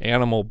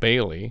Animal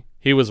Bailey.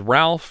 He was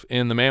Ralph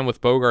in The Man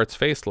with Bogart's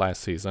Face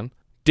last season.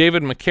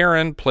 David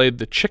McCarran played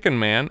the Chicken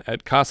Man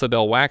at Casa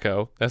del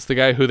Wacko. That's the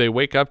guy who they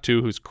wake up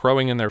to who's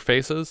crowing in their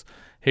faces.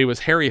 He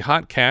was Harry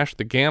Hotcash,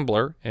 the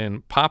gambler,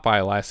 in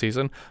Popeye last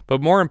season.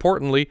 But more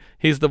importantly,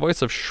 he's the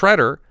voice of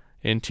Shredder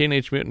in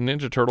Teenage Mutant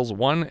Ninja Turtles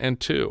 1 and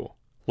 2.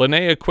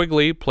 Linnea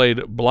Quigley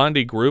played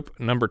Blondie Group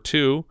number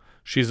 2.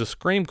 She's a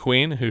scream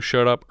queen who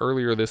showed up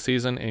earlier this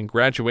season in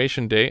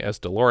Graduation Day as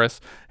Dolores,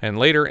 and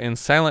later in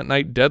Silent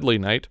Night, Deadly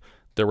Night,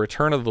 The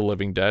Return of the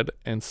Living Dead,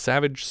 and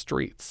Savage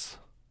Streets.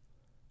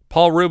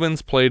 Paul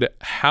Reubens played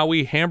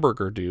Howie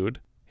Hamburger Dude.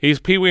 He's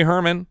Pee Wee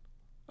Herman,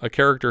 a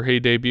character he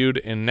debuted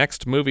in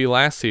Next Movie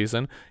last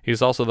season.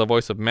 He's also the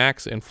voice of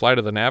Max in Flight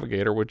of the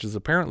Navigator, which is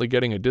apparently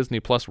getting a Disney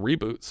Plus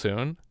reboot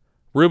soon.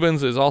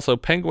 Reubens is also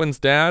Penguin's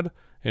dad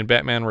in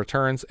Batman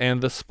Returns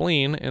and the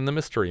Spleen in The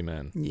Mystery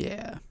Men.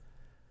 Yeah.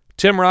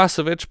 Tim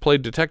Rossovich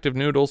played Detective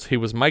Noodles. He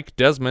was Mike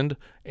Desmond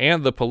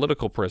and the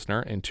political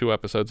prisoner in 2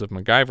 episodes of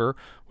MacGyver.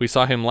 We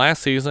saw him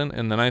last season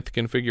in The Ninth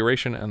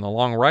Configuration and The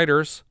Long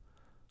Riders,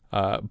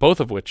 both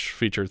of which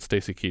featured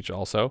Stacy Keach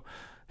also.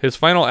 His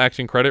final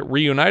acting credit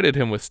reunited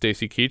him with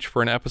Stacy Keach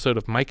for an episode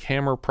of Mike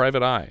Hammer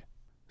Private Eye.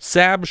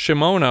 Sab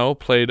Shimono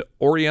played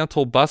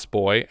Oriental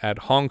busboy at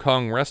Hong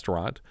Kong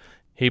Restaurant.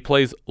 He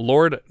plays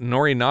Lord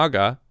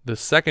Norinaga, the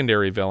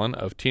secondary villain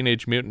of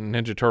Teenage Mutant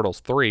Ninja Turtles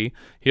 3.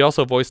 He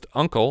also voiced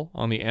Uncle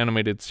on the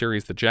animated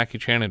series The Jackie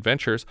Chan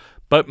Adventures.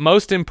 But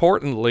most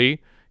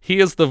importantly, he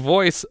is the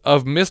voice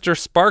of Mr.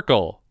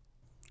 Sparkle.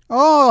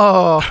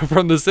 Oh!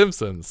 From The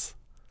Simpsons.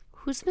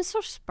 Who's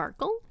Mr.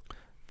 Sparkle?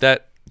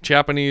 That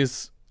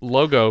Japanese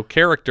logo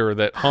character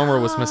that Homer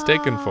was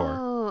mistaken for.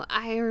 Oh,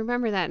 I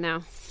remember that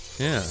now.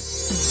 Yeah.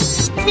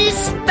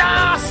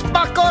 Mr.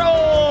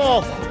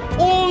 Sparkle!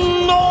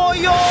 Uno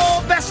yo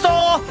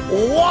besto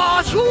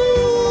wahoo!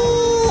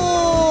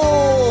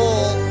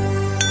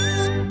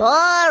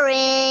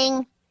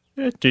 Boring.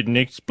 That didn't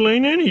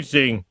explain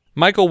anything.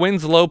 Michael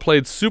Winslow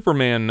played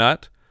Superman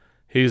Nut.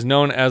 He's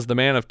known as the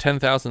man of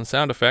 10,000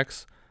 sound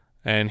effects,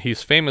 and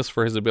he's famous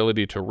for his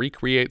ability to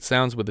recreate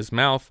sounds with his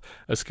mouth,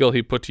 a skill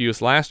he put to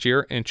use last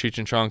year in Cheech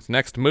and Chong's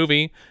Next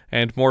Movie,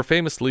 and more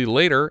famously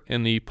later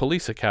in the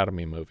Police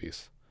Academy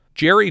movies.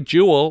 Jerry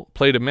Jewell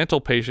played a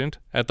mental patient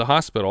at the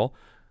hospital.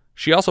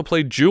 She also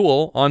played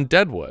Jewel on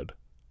Deadwood,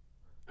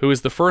 who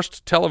is the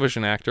first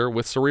television actor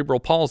with cerebral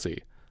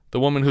palsy, the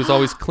woman who's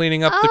always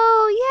cleaning up the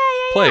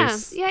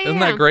place. Yeah. Isn't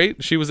that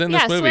great? She was in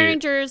this movie. Yeah,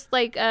 Swearinger's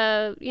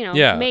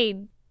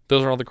maid.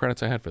 Those are all the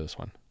credits I had for this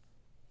one.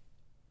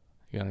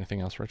 You got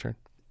anything else, Richard?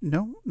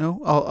 No.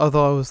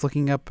 Although I was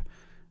looking up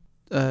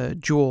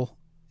Jewel,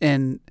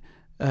 and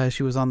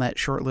she was on that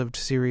short-lived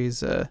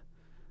series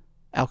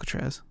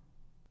Alcatraz.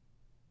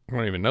 I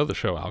don't even know the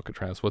show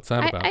Alcatraz. What's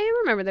that about? I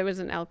remember there was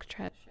an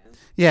Alcatraz show.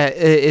 Yeah,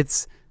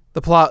 it's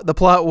the plot. The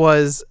plot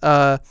was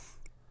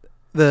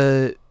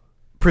the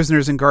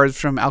prisoners and guards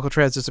from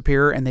Alcatraz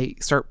disappear, and they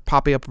start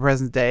popping up in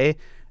present day.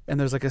 And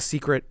there's like a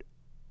secret,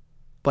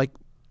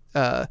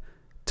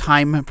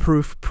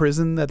 time-proof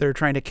prison that they're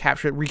trying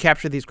to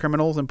recapture these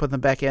criminals and put them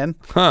back in.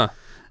 Huh.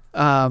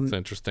 That's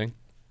interesting.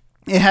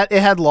 It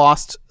had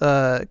Lost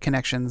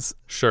connections.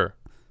 Sure.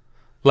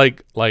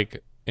 Like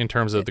in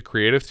terms of the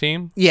creative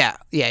team? Yeah.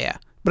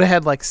 But it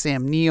had like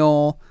Sam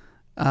Neill,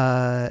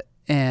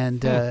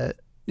 and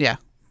yeah.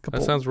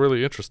 That sounds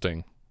really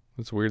interesting.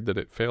 It's weird that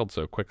it failed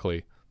so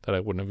quickly that I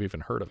wouldn't have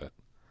even heard of it.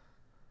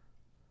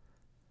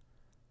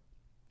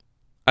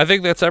 I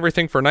think that's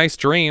everything for Nice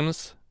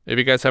Dreams. If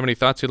you guys have any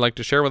thoughts you'd like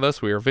to share with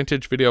us, we are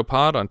Vintage Video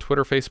Pod on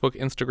Twitter, Facebook,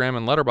 Instagram,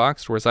 and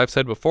Letterboxd, where, as I've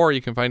said before,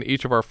 you can find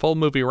each of our full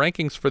movie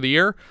rankings for the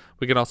year.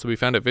 We can also be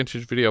found at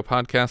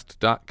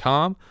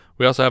vintagevideopodcast.com.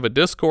 We also have a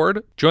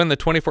Discord. Join the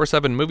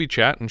 24/7 movie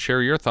chat and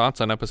share your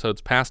thoughts on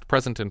episodes past,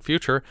 present, and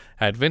future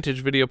at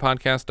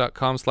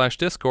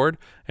vintagevideopodcast.com/Discord.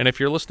 And if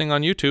you're listening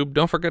on YouTube,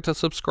 don't forget to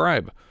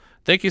subscribe.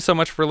 Thank you so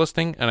much for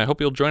listening, and I hope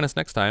you'll join us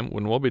next time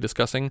when we'll be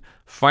discussing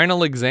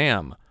Final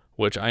Exam,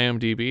 which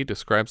IMDb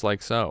describes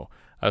like so.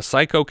 A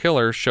psycho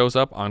killer shows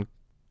up on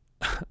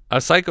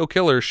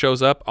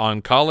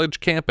college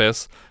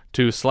campus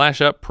to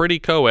slash up pretty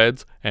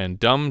co-eds and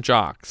dumb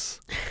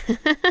jocks.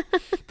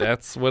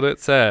 That's what it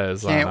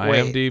says on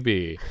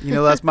IMDb. You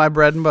know, that's my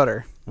bread and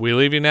butter. We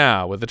leave you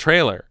now with the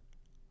trailer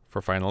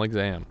for Final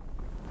Exam.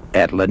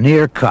 At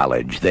Lanier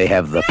College, they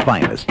have the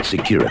finest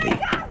security,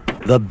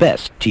 the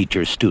best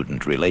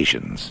teacher-student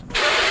relations,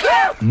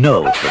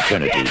 no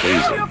fraternity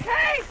hazing,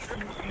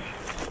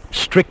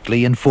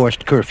 strictly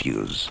enforced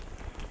curfews,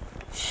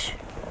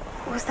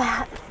 What was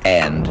that?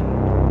 and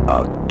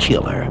a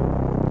killer.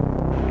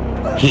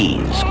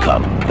 He's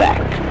come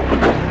back.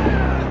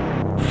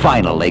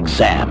 Final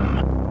Exam.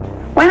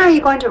 When are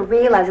you going to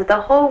realize that the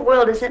whole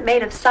world isn't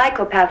made of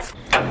psychopaths?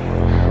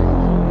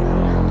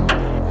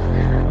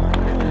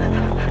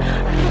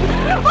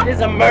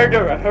 There's a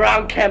murderer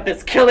around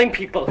campus killing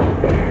people.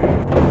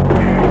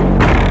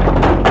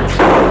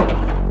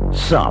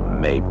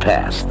 Some may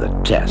pass the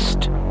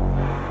test.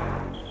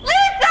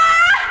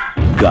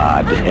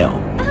 God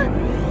help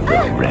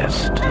the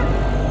rest.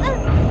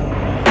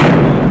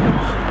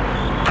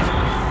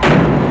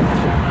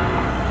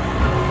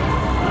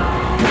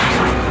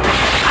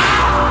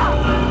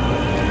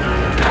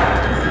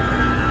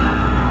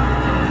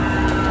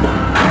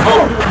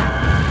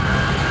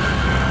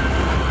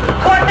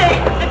 Courtney!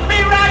 It's me,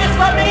 Radius!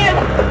 Let me in!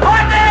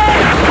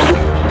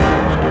 Courtney!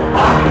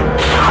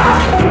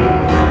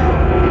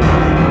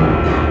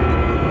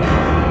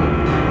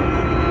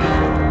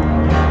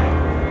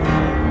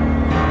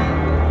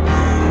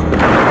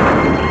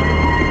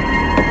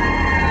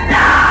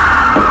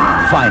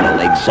 Final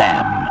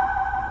Exam.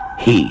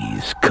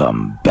 He's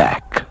come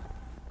back.